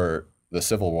this war, the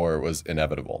Civil War, was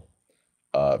inevitable,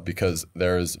 because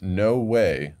there is no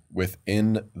way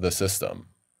within the system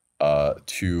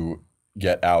to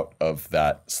get out of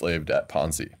that slave debt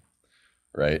Ponzi,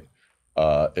 right?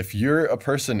 If you're a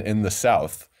person in the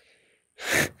South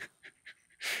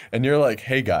and you're like,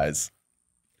 hey guys,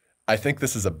 I think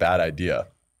this is a bad idea,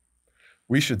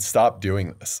 we should stop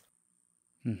doing this.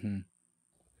 Mm-hmm.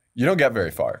 You don't get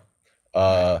very far.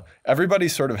 Everybody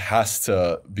sort of has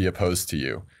to be opposed to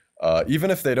you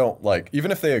even if they don't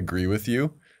even if they agree with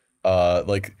you,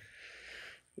 like,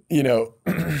 you know,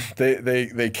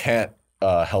 they can't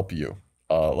help you.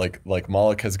 Like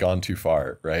Moloch has gone too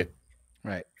far, right?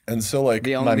 Right. And so like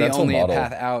the only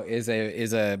path out is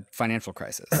a financial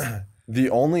crisis. The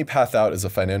only path out is a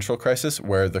financial crisis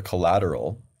where the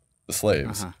collateral, the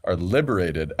slaves, are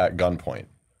liberated at gunpoint.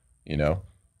 You know,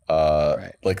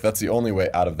 right. Like that's the only way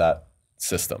out of that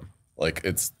system. Like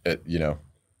you know,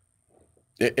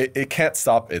 it can't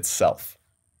stop itself.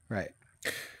 Right.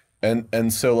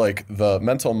 And so like the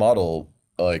mental model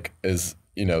like is,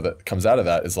 you know, that comes out of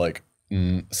that is like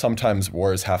sometimes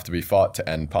wars have to be fought to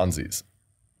end Ponzi's.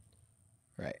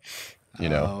 Right. You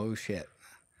know. Oh shit.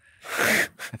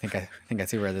 I think I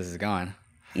see where this is going.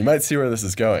 You might see where this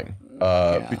is going,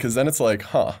 because then it's like,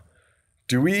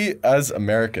 do we as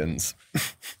Americans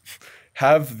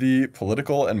have the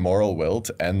political and moral will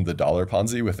to end the dollar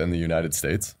Ponzi within the United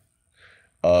States?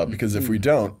 Because if we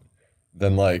don't,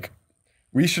 then like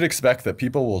we should expect that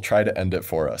people will try to end it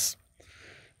for us.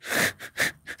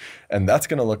 And that's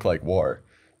going to look like war.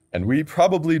 And we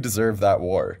probably deserve that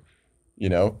war, you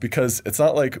know, because it's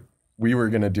not like we were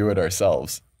going to do it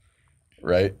ourselves,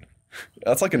 right?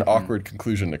 That's like an awkward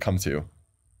conclusion to come to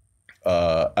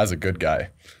as a good guy.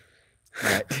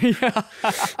 Right. Yeah.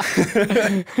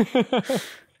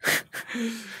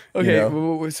 Okay, you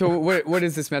know? So what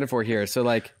is this metaphor here? So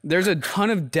like there's a ton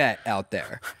of debt out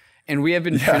there and we have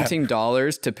been printing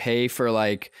dollars to pay for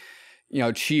like, you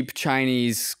know, cheap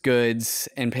Chinese goods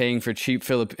and paying for cheap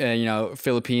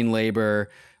Philippine labor.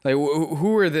 Like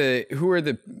who are the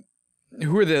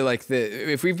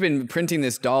if we've been printing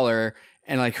this dollar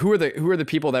and like who are the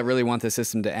people that really want the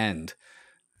system to end?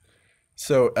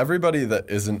 So everybody that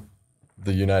isn't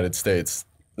the United States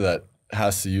that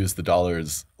has to use the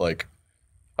dollars like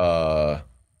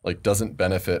doesn't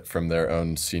benefit from their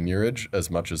own seigniorage as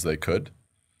much as they could,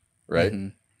 right?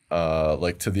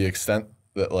 Like to the extent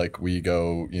that like we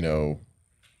go, you know,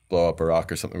 blow up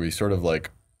Iraq or something, we sort of like,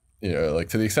 you know, like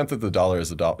to the extent that the dollar is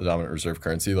the dominant reserve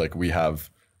currency, like we have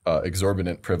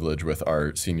exorbitant privilege with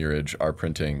our seigniorage. Our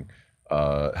printing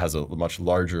has a much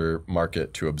larger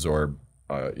market to absorb,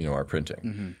 you know, our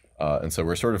printing. And so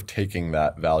we're sort of taking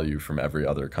that value from every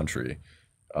other country,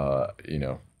 you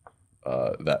know,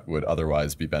 that would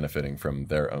otherwise be benefiting from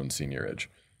their own seigniorage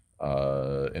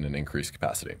in an increased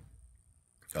capacity.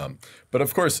 But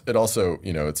of course, it also,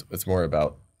 you know, it's more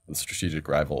about the strategic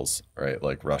rivals, right?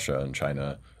 Like Russia and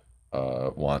China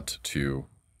want to,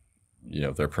 you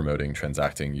know, they're promoting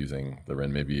transacting using the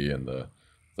renminbi and the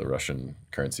Russian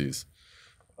currencies.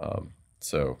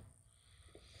 So,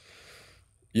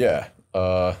 yeah,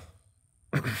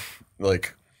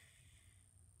 like,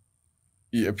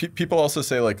 yeah, people also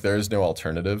say like there is no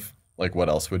alternative. Like, what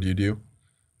else would you do,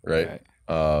 right?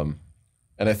 And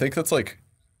I think that's like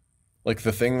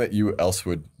the thing that you else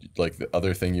would like the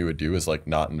other thing you would do is like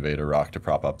not invade Iraq to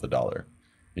prop up the dollar,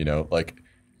 you know, like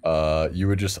you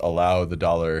would just allow the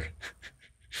dollar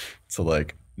to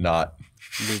like not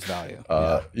lose value.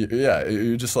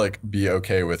 You just like be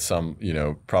okay with some, you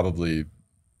know, probably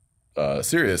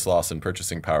serious loss in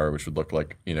purchasing power, which would look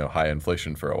like, you know, high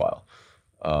inflation for a while.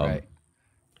 Right.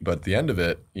 But at the end of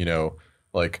it, you know,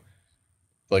 like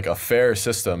a fair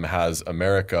system has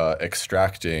America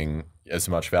extracting as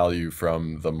much value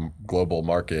from the global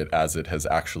market as it has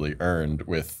actually earned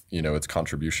with, you know, its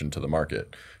contribution to the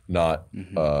market, not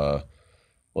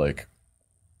like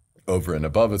over and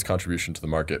above its contribution to the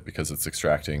market because it's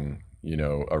extracting, you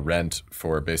know, a rent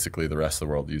for basically the rest of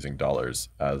the world using dollars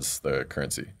as the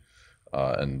currency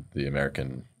and the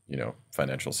American, you know,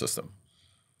 financial system.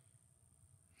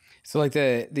 So like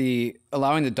the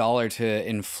allowing the dollar to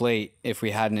inflate if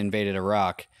we hadn't invaded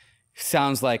Iraq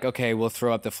sounds like, okay, we'll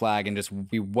throw up the flag and just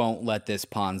we won't let this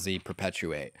Ponzi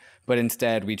perpetuate. But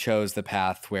instead we chose the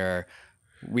path where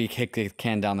we kick the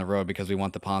can down the road because we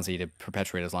want the Ponzi to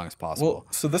perpetuate as long as possible. Well,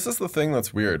 so this is the thing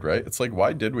that's weird, right? It's like,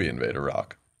 why did we invade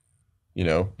Iraq? You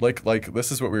know, like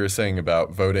this is what we were saying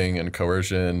about voting and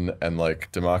coercion and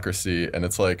like democracy. And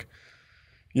it's like,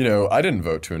 you know, I didn't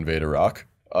vote to invade Iraq.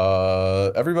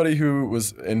 Everybody who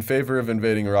was in favor of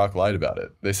invading Iraq lied about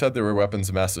it. They said there were weapons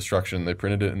of mass destruction. They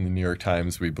printed it in the New York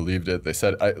Times. We believed it. They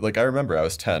said, I remember I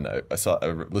was 10. I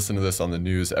listened to this on the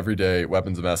news every day,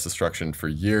 weapons of mass destruction for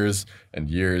years, and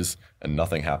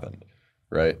nothing happened,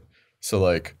 right? So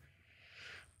like,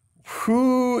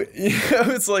 who, you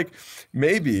know, it's like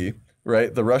maybe,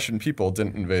 right, the Russian people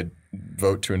didn't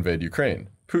vote to invade Ukraine.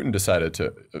 Putin decided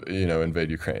to, you know, invade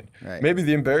Ukraine. Right. Maybe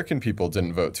the American people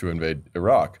didn't vote to invade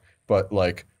Iraq, but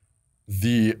like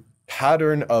the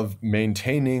pattern of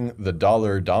maintaining the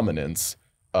dollar dominance,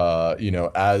 you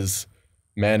know, as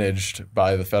managed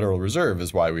by the Federal Reserve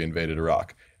is why we invaded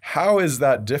Iraq. How is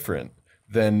that different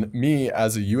than me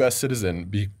as a US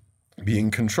citizen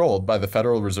being controlled by the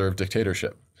Federal Reserve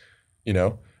dictatorship? You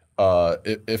know,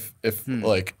 if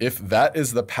that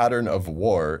is the pattern of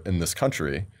war in this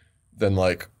country, then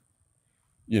like,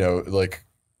 you know, like,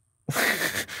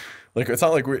 like it's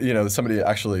not like somebody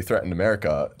actually threatened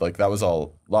America. Like that was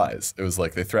all lies. It was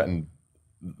like they threatened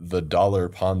the dollar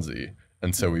Ponzi,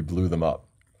 and so we blew them up.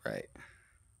 Right.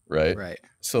 Right. Right.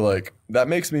 So like that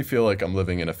makes me feel like I'm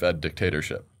living in a Fed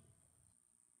dictatorship.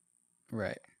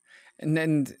 Right. And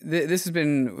then this has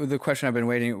been the question I've been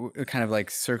waiting, kind of like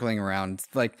circling around,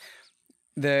 like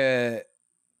the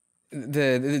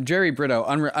Jerry Brito,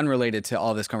 unrelated to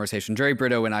all this conversation. Jerry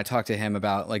Brito, when I talked to him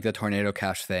about like the Tornado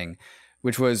Cash thing,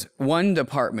 which was one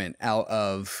department out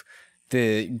of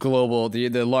the global, the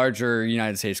larger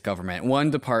United States government, one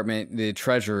department, the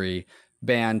Treasury,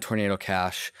 banned Tornado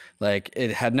Cash. Like it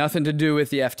had nothing to do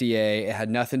with the FDA. It had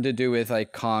nothing to do with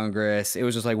like Congress. It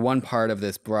was just like one part of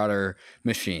this broader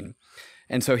machine.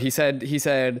 And so he said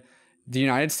the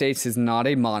United States is not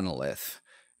a monolith.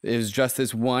 It was just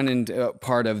this one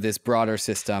part of this broader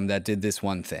system that did this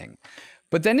one thing.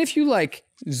 But then if you like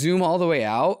zoom all the way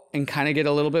out and kind of get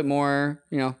a little bit more,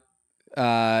 you know,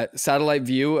 satellite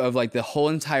view of like the whole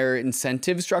entire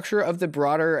incentive structure of the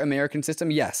broader American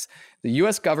system, yes, the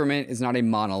US government is not a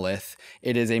monolith.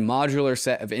 It is a modular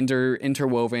set of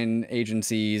interwoven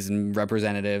agencies and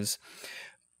representatives.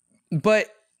 But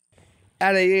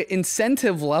at an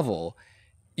incentive level,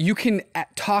 you can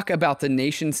talk about the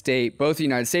nation state, both the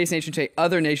United States nation state,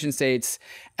 other nation states,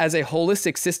 as a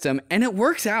holistic system, and it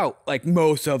works out like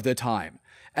most of the time.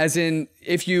 As in,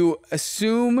 if you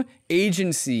assume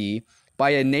agency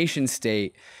by a nation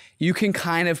state, you can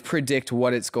kind of predict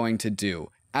what it's going to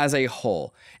do as a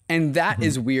whole. And that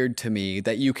is weird to me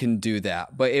that you can do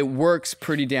that, but it works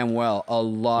pretty damn well a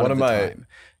lot of the time.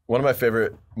 One of my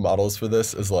favorite models for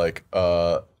this is like,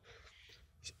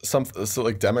 so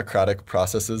like democratic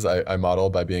processes I model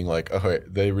by being like, okay,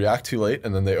 they react too late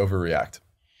and then they overreact.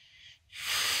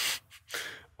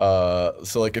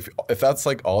 So like if that's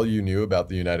like all you knew about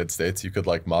the United States, you could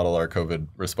like model our COVID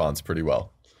response pretty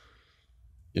well.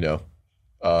 You know,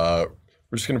 we're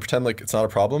just gonna pretend like it's not a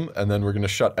problem and then we're gonna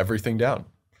shut everything down.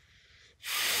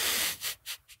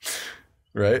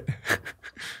 Right?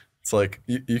 It's like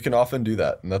you can often do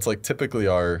that, and that's like typically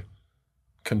our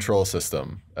control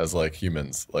system as like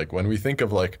humans. Like when we think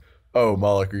of like, oh,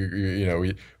 Moloch,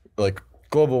 we like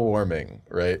global warming,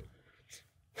 right?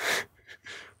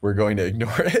 We're going to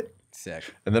ignore it.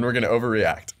 Sick. And then we're going to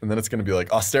overreact, and then it's going to be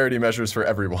like austerity measures for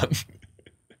everyone.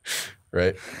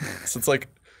 Right? So it's like,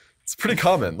 it's pretty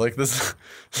common. Like this,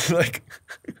 like,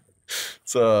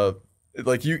 it's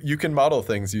like you can model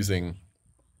things using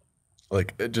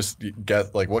like just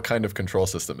get like what kind of control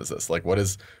system is this? Like what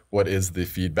is the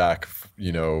feedback,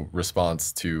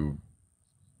 response to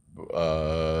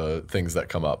things that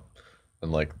come up,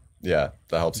 and like that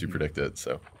helps you predict it.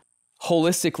 So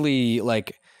holistically,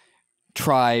 like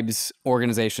tribes,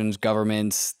 organizations,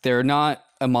 governments, they're not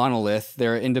a monolith.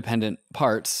 They're independent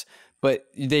parts, but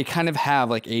they kind of have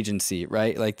like agency,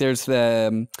 right? Like there's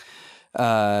the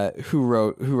who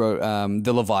wrote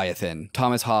the Leviathan,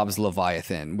 Thomas Hobbes'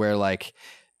 Leviathan, where like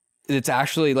it's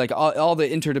actually like all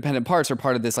the interdependent parts are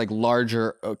part of this like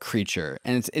larger creature,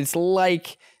 and it's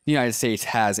like the United States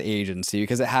has agency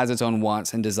because it has its own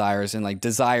wants and desires and like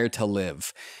desire to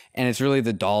live, and it's really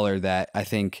the dollar that I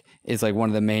think is like one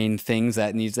of the main things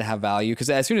that needs to have value, because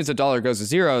as soon as the dollar goes to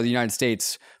zero, the United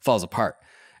States falls apart.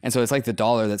 And so it's like the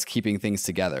dollar that's keeping things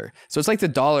together. So it's like the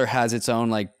dollar has its own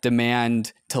like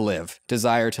demand to live,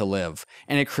 desire to live,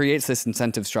 and it creates this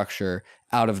incentive structure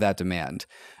out of that demand.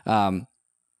 So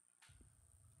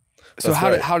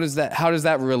how does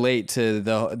that relate to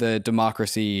the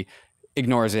democracy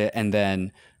ignores it and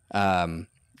then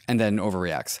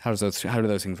overreacts? How do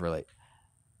those things relate?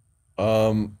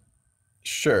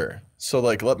 Sure. So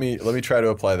like let me try to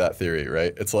apply that theory,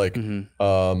 right? It's like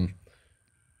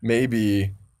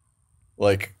maybe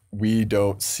like we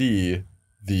don't see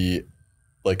the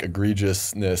like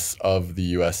egregiousness of the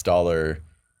US dollar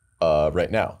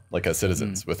right now, like as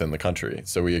citizens within the country.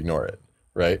 So we ignore it,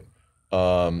 right?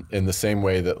 In the same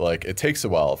way that like it takes a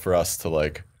while for us to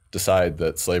like decide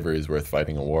that slavery is worth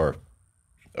fighting a war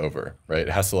over, right? It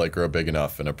has to like grow big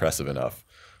enough and oppressive enough.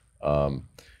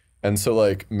 And so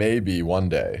like maybe one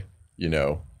day,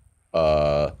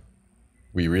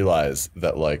 we realize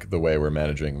that like the way we're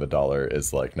managing the dollar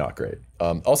is like not great.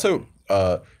 Also,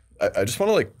 I just want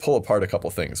to like pull apart a couple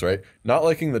things, right? Not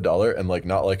liking the dollar and like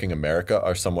not liking America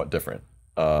are somewhat different.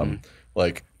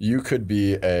 Like you could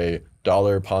be a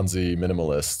dollar Ponzi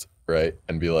minimalist, right?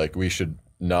 And be like, we should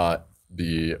not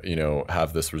be, you know,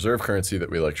 have this reserve currency that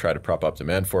we like try to prop up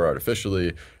demand for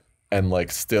artificially, and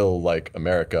like still like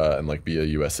America and like be a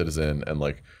US citizen and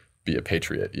like be a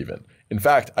patriot even. In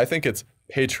fact, I think it's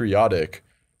patriotic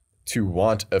to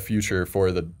want a future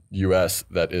for the US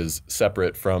that is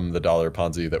separate from the dollar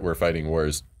Ponzi that we're fighting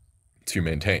wars to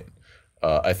maintain.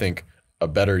 I think a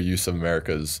better use of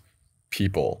America's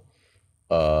people,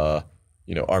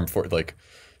 you know, armed for like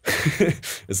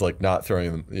is like not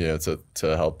throwing them, you know,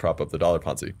 to help prop up the dollar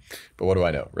Ponzi. But what do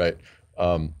I know, right?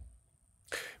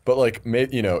 But like,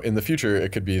 you know, in the future,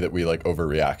 it could be that we like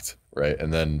overreact, right?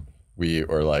 And then we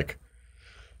are like,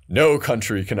 no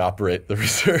country can operate the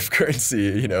reserve currency,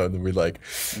 you know, and then we like,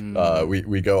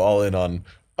 we go all in on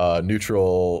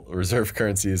neutral reserve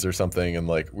currencies or something, and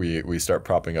like we start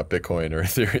propping up Bitcoin or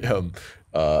Ethereum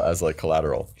as like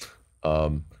collateral.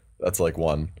 That's like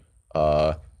one.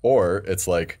 Or it's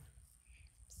like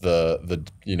the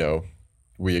you know,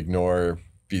 we ignore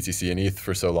BTC and ETH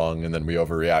for so long, and then we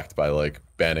overreact by like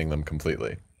banning them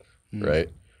completely, right?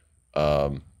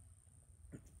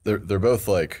 They're both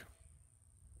like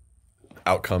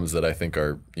outcomes that I think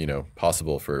are, you know,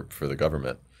 possible for the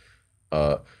government.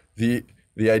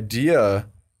 The idea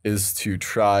is to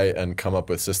try and come up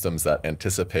with systems that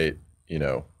anticipate, you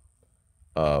know,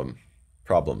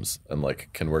 problems and like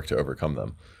can work to overcome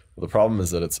them. Well, the problem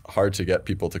is that it's hard to get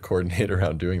people to coordinate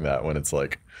around doing that when it's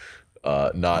like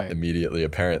not immediately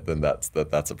apparent then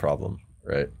that's a problem,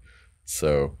 right?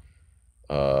 So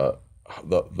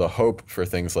the hope for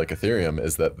things like Ethereum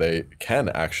is that they can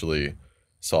actually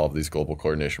solve these global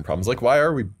coordination problems. Like, why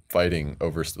are we fighting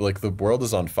over, like, the world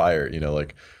is on fire, you know,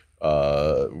 like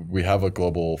we have a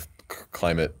global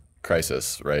climate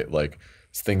crisis, right? Like,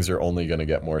 things are only going to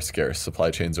get more scarce.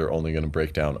 Supply chains are only going to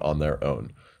break down on their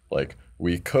own. Like,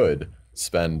 we could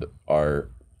spend our,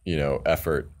 you know,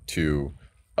 effort to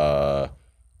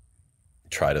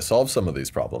try to solve some of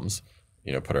these problems,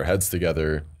 you know, put our heads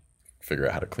together, figure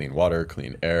out how to clean water,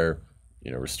 clean air,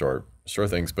 you know, restore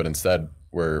things. But instead,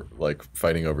 we're like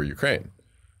fighting over Ukraine,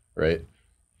 right?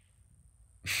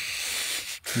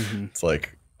 It's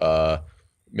like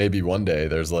maybe one day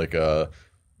there's like a,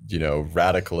 you know,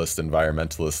 radicalist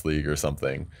environmentalist league or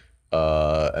something,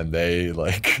 and they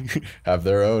like have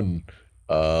their own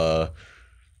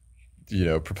you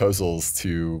know, proposals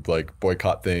to like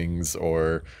boycott things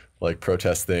or like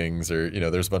protest things, or, you know,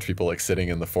 there's a bunch of people like sitting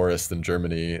in the forest in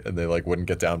Germany and they like wouldn't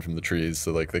get down from the trees,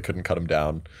 so like they couldn't cut them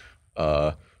down.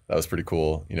 That was pretty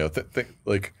cool, you know,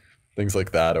 like things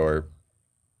like that, or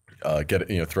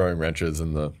you know, throwing wrenches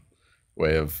in the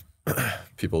way of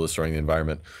people destroying the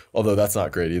environment. Although that's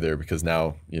not great either, because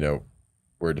now, you know,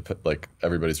 we're like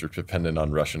everybody's dependent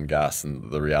on Russian gas, and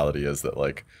the reality is that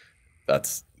like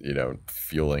that's, you know,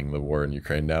 fueling the war in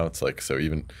Ukraine now. It's like, so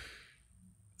even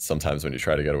sometimes when you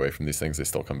try to get away from these things, they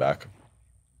still come back.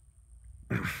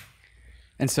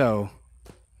 And so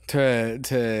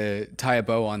to tie a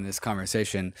bow on this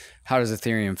conversation, how does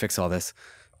Ethereum fix all this?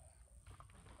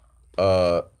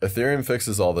 Ethereum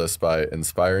fixes all this by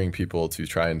inspiring people to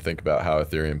try and think about how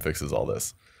Ethereum fixes all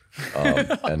this.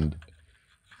 And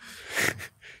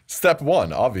step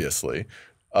one, obviously,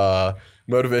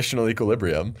 motivational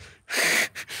equilibrium.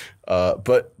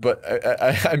 But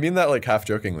I mean that like half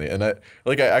jokingly, and I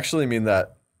actually mean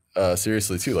that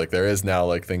seriously too. Like, there is now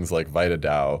like things like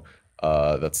VitaDAO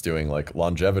that's doing like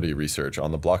longevity research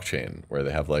on the blockchain, where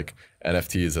they have like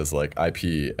NFTs as like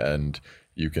IP, and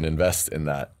you can invest in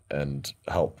that and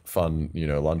help fund, you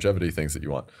know, longevity things that you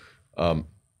want.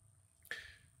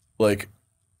 Like,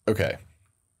 okay,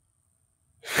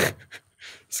 this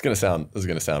is gonna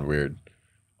sound weird.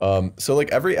 So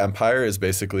like every empire is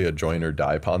basically a join or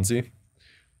die Ponzi.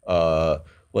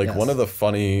 Yes. One of the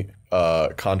funny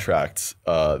contracts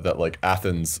that like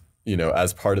Athens, you know,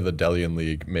 as part of the Delian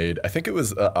League made, I think it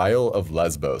was Isle of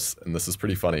Lesbos, and this is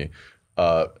pretty funny.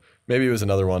 Maybe it was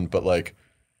another one, but like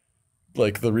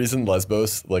the reason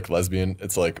Lesbos, like lesbian,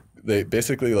 it's like they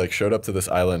basically like showed up to this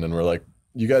island and were like,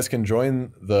 you guys can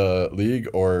join the league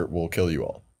or we'll kill you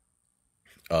all.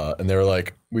 And they were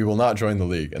like, we will not join the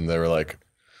league. And they were like,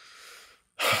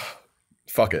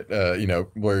 fuck it, you know,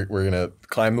 we're gonna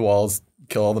climb the walls,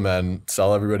 kill all the men,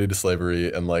 sell everybody to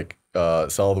slavery, and like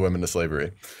sell all the women to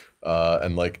slavery,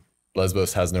 and like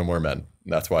Lesbos has no more men.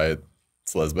 And that's why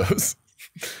it's Lesbos.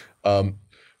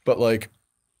 But like,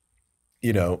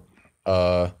 you know,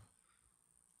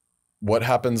 what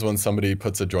happens when somebody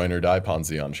puts a join or die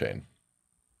Ponzi on chain?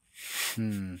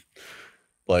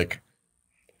 Like,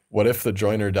 what if the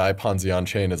join or die Ponzi on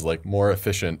chain is like more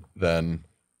efficient than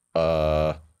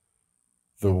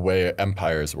the way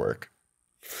empires work.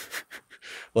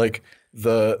 Like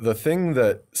the thing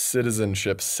that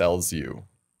citizenship sells you,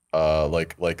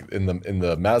 like in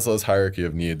the Maslow's hierarchy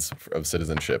of needs of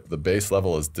citizenship, the base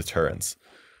level is deterrence,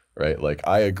 right? Like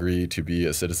I agree to be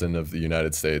a citizen of the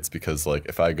United States because like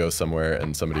if I go somewhere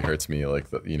and somebody hurts me, like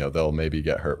they'll maybe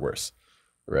get hurt worse,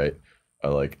 right?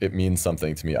 Like it means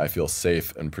something to me. I feel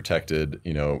safe and protected,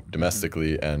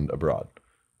 domestically and abroad,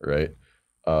 right?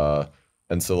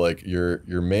 And so like your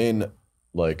main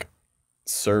like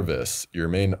service, your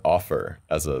main offer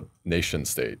as a nation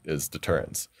state is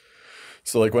deterrence.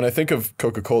 So like when I think of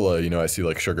Coca-Cola, I see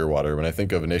like sugar water. When I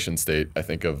think of a nation state, I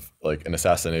think of like an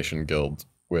assassination guild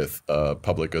with a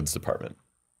public goods department,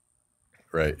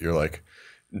 right? You're like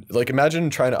imagine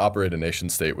trying to operate a nation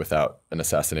state without an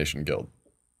assassination guild,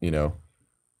 like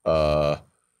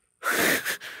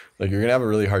you're gonna have a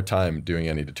really hard time doing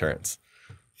any deterrence.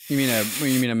 You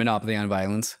mean a monopoly on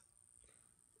violence?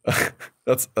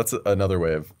 That's another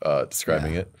way of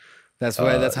describing it. That's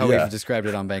how we've described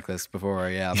it on Bankless before.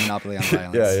 Yeah, monopoly on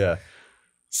violence. Yeah.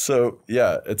 So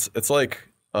yeah, it's like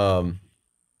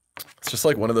it's just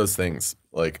like one of those things.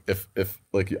 Like if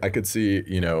like I could see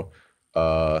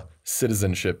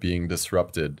citizenship being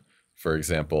disrupted, for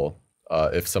example,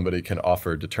 if somebody can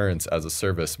offer deterrence as a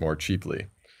service more cheaply,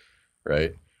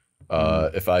 right?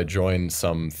 If I join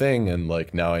something and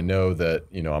like now I know that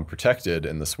I'm protected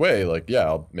in this way, like yeah,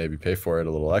 I'll maybe pay for it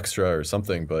a little extra or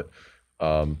something, but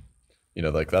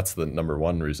like that's the number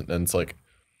one reason. And it's like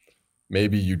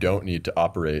maybe you don't need to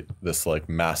operate this like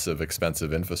massive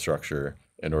expensive infrastructure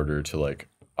in order to like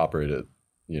operate it,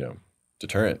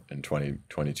 deterrent in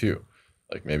 2022.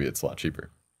 Like maybe it's a lot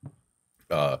cheaper.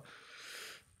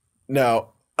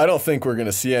 Now I don't think we're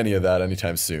gonna see any of that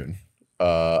anytime soon.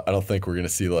 I don't think we're going to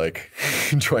see like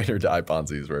join or die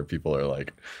Ponzi's where people are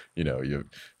like, you have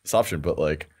this option, but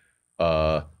like,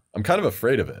 I'm kind of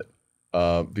afraid of it,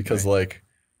 because like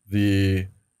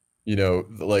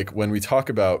like when we talk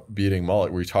about beating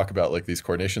Moloch, we talk about like these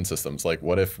coordination systems. Like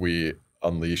what if we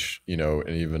unleash, an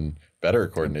even better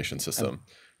coordination system,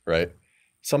 right?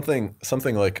 Something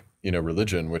like,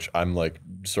 religion, which I'm like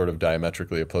sort of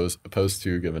diametrically opposed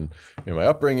to, given my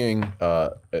upbringing.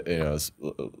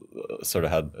 Sort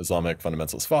of had Islamic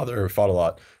fundamentalist father, fought a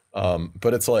lot.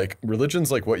 But it's like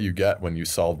religion's like what you get when you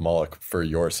solve Moloch for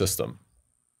your system,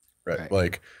 right?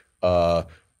 Like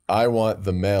I want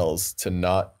the males to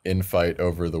not infight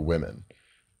over the women,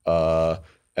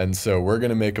 and so we're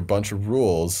gonna make a bunch of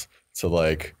rules to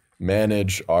like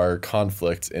manage our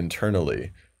conflict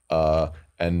internally.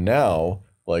 And now,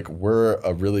 like we're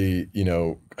a really,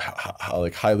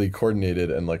 like highly coordinated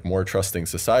and like more trusting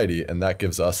society, and that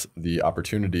gives us the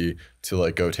opportunity to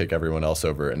like go take everyone else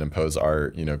over and impose our,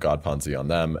 God Ponzi on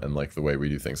them and like the way we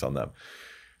do things on them.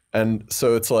 And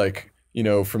so it's like,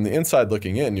 from the inside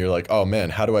looking in, you're like, oh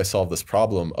man, how do I solve this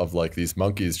problem of like these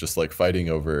monkeys just like fighting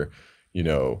over,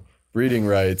 breeding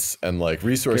rights and like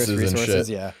resources and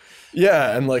shit.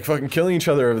 Yeah, and like fucking killing each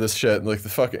other over this shit, and, like the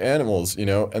fucking animals,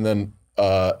 and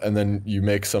then you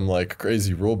make some like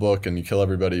crazy rule book and you kill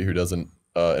everybody who doesn't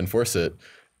enforce it,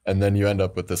 and then you end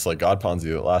up with this like God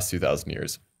Ponzi that lasts 2,000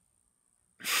 years.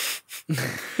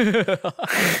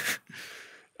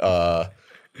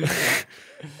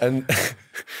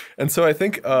 And so I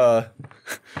think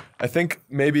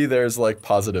maybe there's like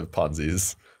positive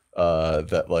Ponzis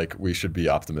that like we should be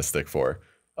optimistic for.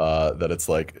 That it's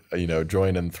like,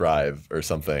 join and thrive or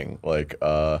something, like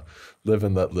live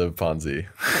and let live Ponzi.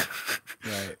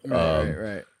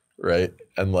 Right.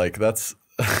 And like that's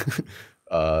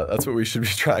what we should be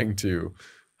trying to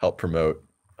help promote,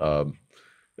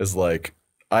 is like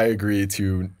I agree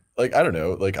to like, I don't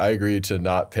know, like I agree to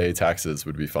not pay taxes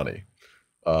would be funny,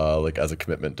 like as a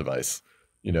commitment device.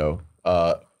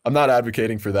 I'm not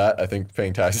advocating for that. I think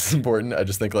paying taxes is important. I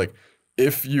just think like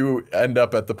if you end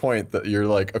up at the point that you're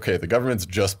like, okay, the government's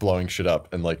just blowing shit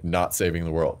up and like not saving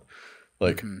the world,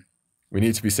 like we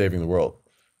need to be saving the world,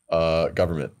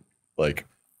 government, like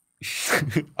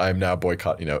I'm now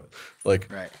boycott,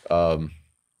 like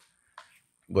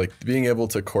like being able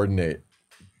to coordinate,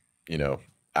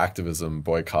 activism,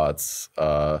 boycotts,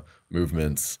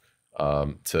 movements,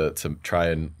 to try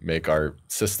and make our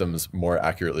systems more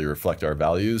accurately reflect our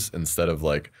values instead of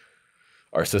like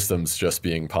our systems just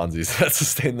being Ponzi's that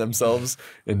sustain themselves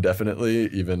indefinitely,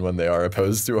 even when they are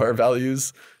opposed to our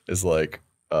values, is like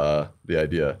the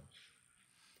idea.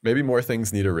 Maybe more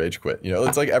things need a rage quit.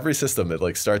 It's like every system, it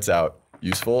like starts out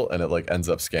useful and it like ends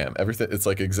up scam. Everything, it's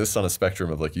like exists on a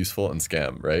spectrum of like useful and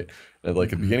scam, right? And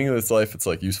like at the beginning of its life, it's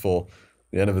like useful.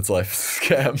 The end of its life is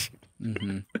scam.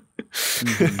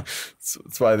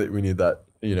 That's why that we need that,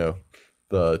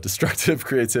 the destructive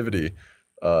creativity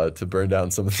to burn down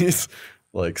some of these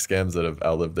like scams that have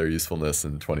outlived their usefulness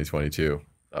in 2022.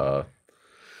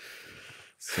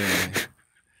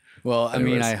 Well, I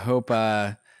mean, Anyways.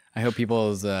 I hope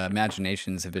people's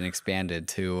imaginations have been expanded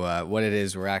to what it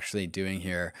is we're actually doing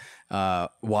here,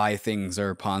 why things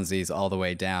are Ponzi's all the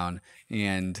way down,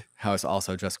 and how it's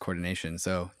also just coordination.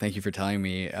 So thank you for telling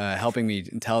me, helping me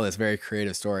tell this very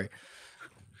creative story.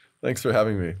 Thanks for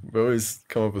having me. We always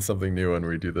come up with something new when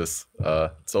we do this.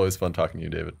 It's always fun talking to you,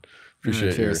 David.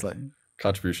 Appreciate your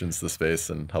contributions to the space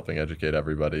and helping educate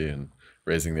everybody and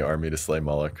raising the army to slay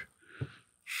Moloch.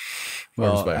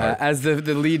 Well, as the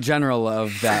lead general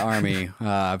of that army,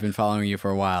 I've been following you for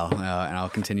a while, and I'll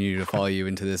continue to follow you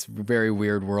into this very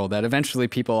weird world that eventually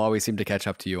people always seem to catch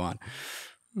up to you on.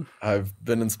 I've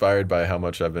been inspired by how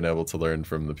much I've been able to learn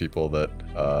from the people that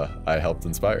I helped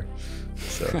inspire.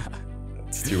 So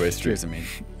it's a two-way street. Cheers, Ameen.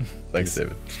 Thanks,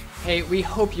 David. Hey, we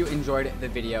hope you enjoyed the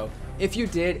video. If you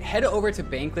did, head over to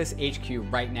Bankless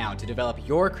HQ right now to develop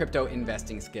your crypto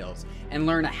investing skills and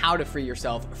learn how to free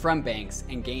yourself from banks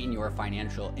and gain your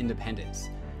financial independence.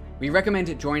 We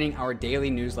recommend joining our daily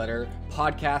newsletter,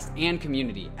 podcast, and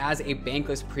community as a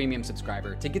Bankless Premium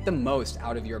subscriber to get the most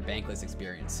out of your Bankless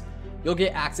experience. You'll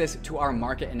get access to our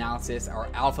market analysis, our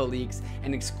alpha leaks,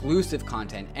 and exclusive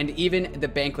content, and even the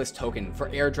Bankless token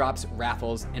for airdrops,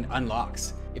 raffles, and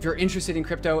unlocks. If you're interested in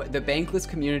crypto, the Bankless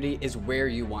community is where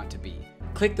you want to be.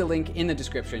 Click the link in the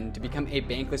description to become a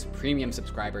Bankless Premium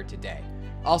subscriber today.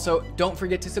 Also, don't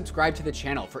forget to subscribe to the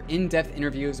channel for in-depth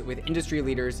interviews with industry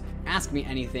leaders, Ask Me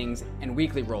Anythings, and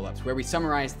weekly roll-ups where we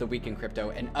summarize the week in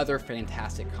crypto and other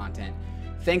fantastic content.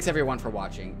 Thanks everyone for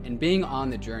watching and being on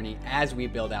the journey as we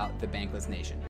build out the Bankless Nation.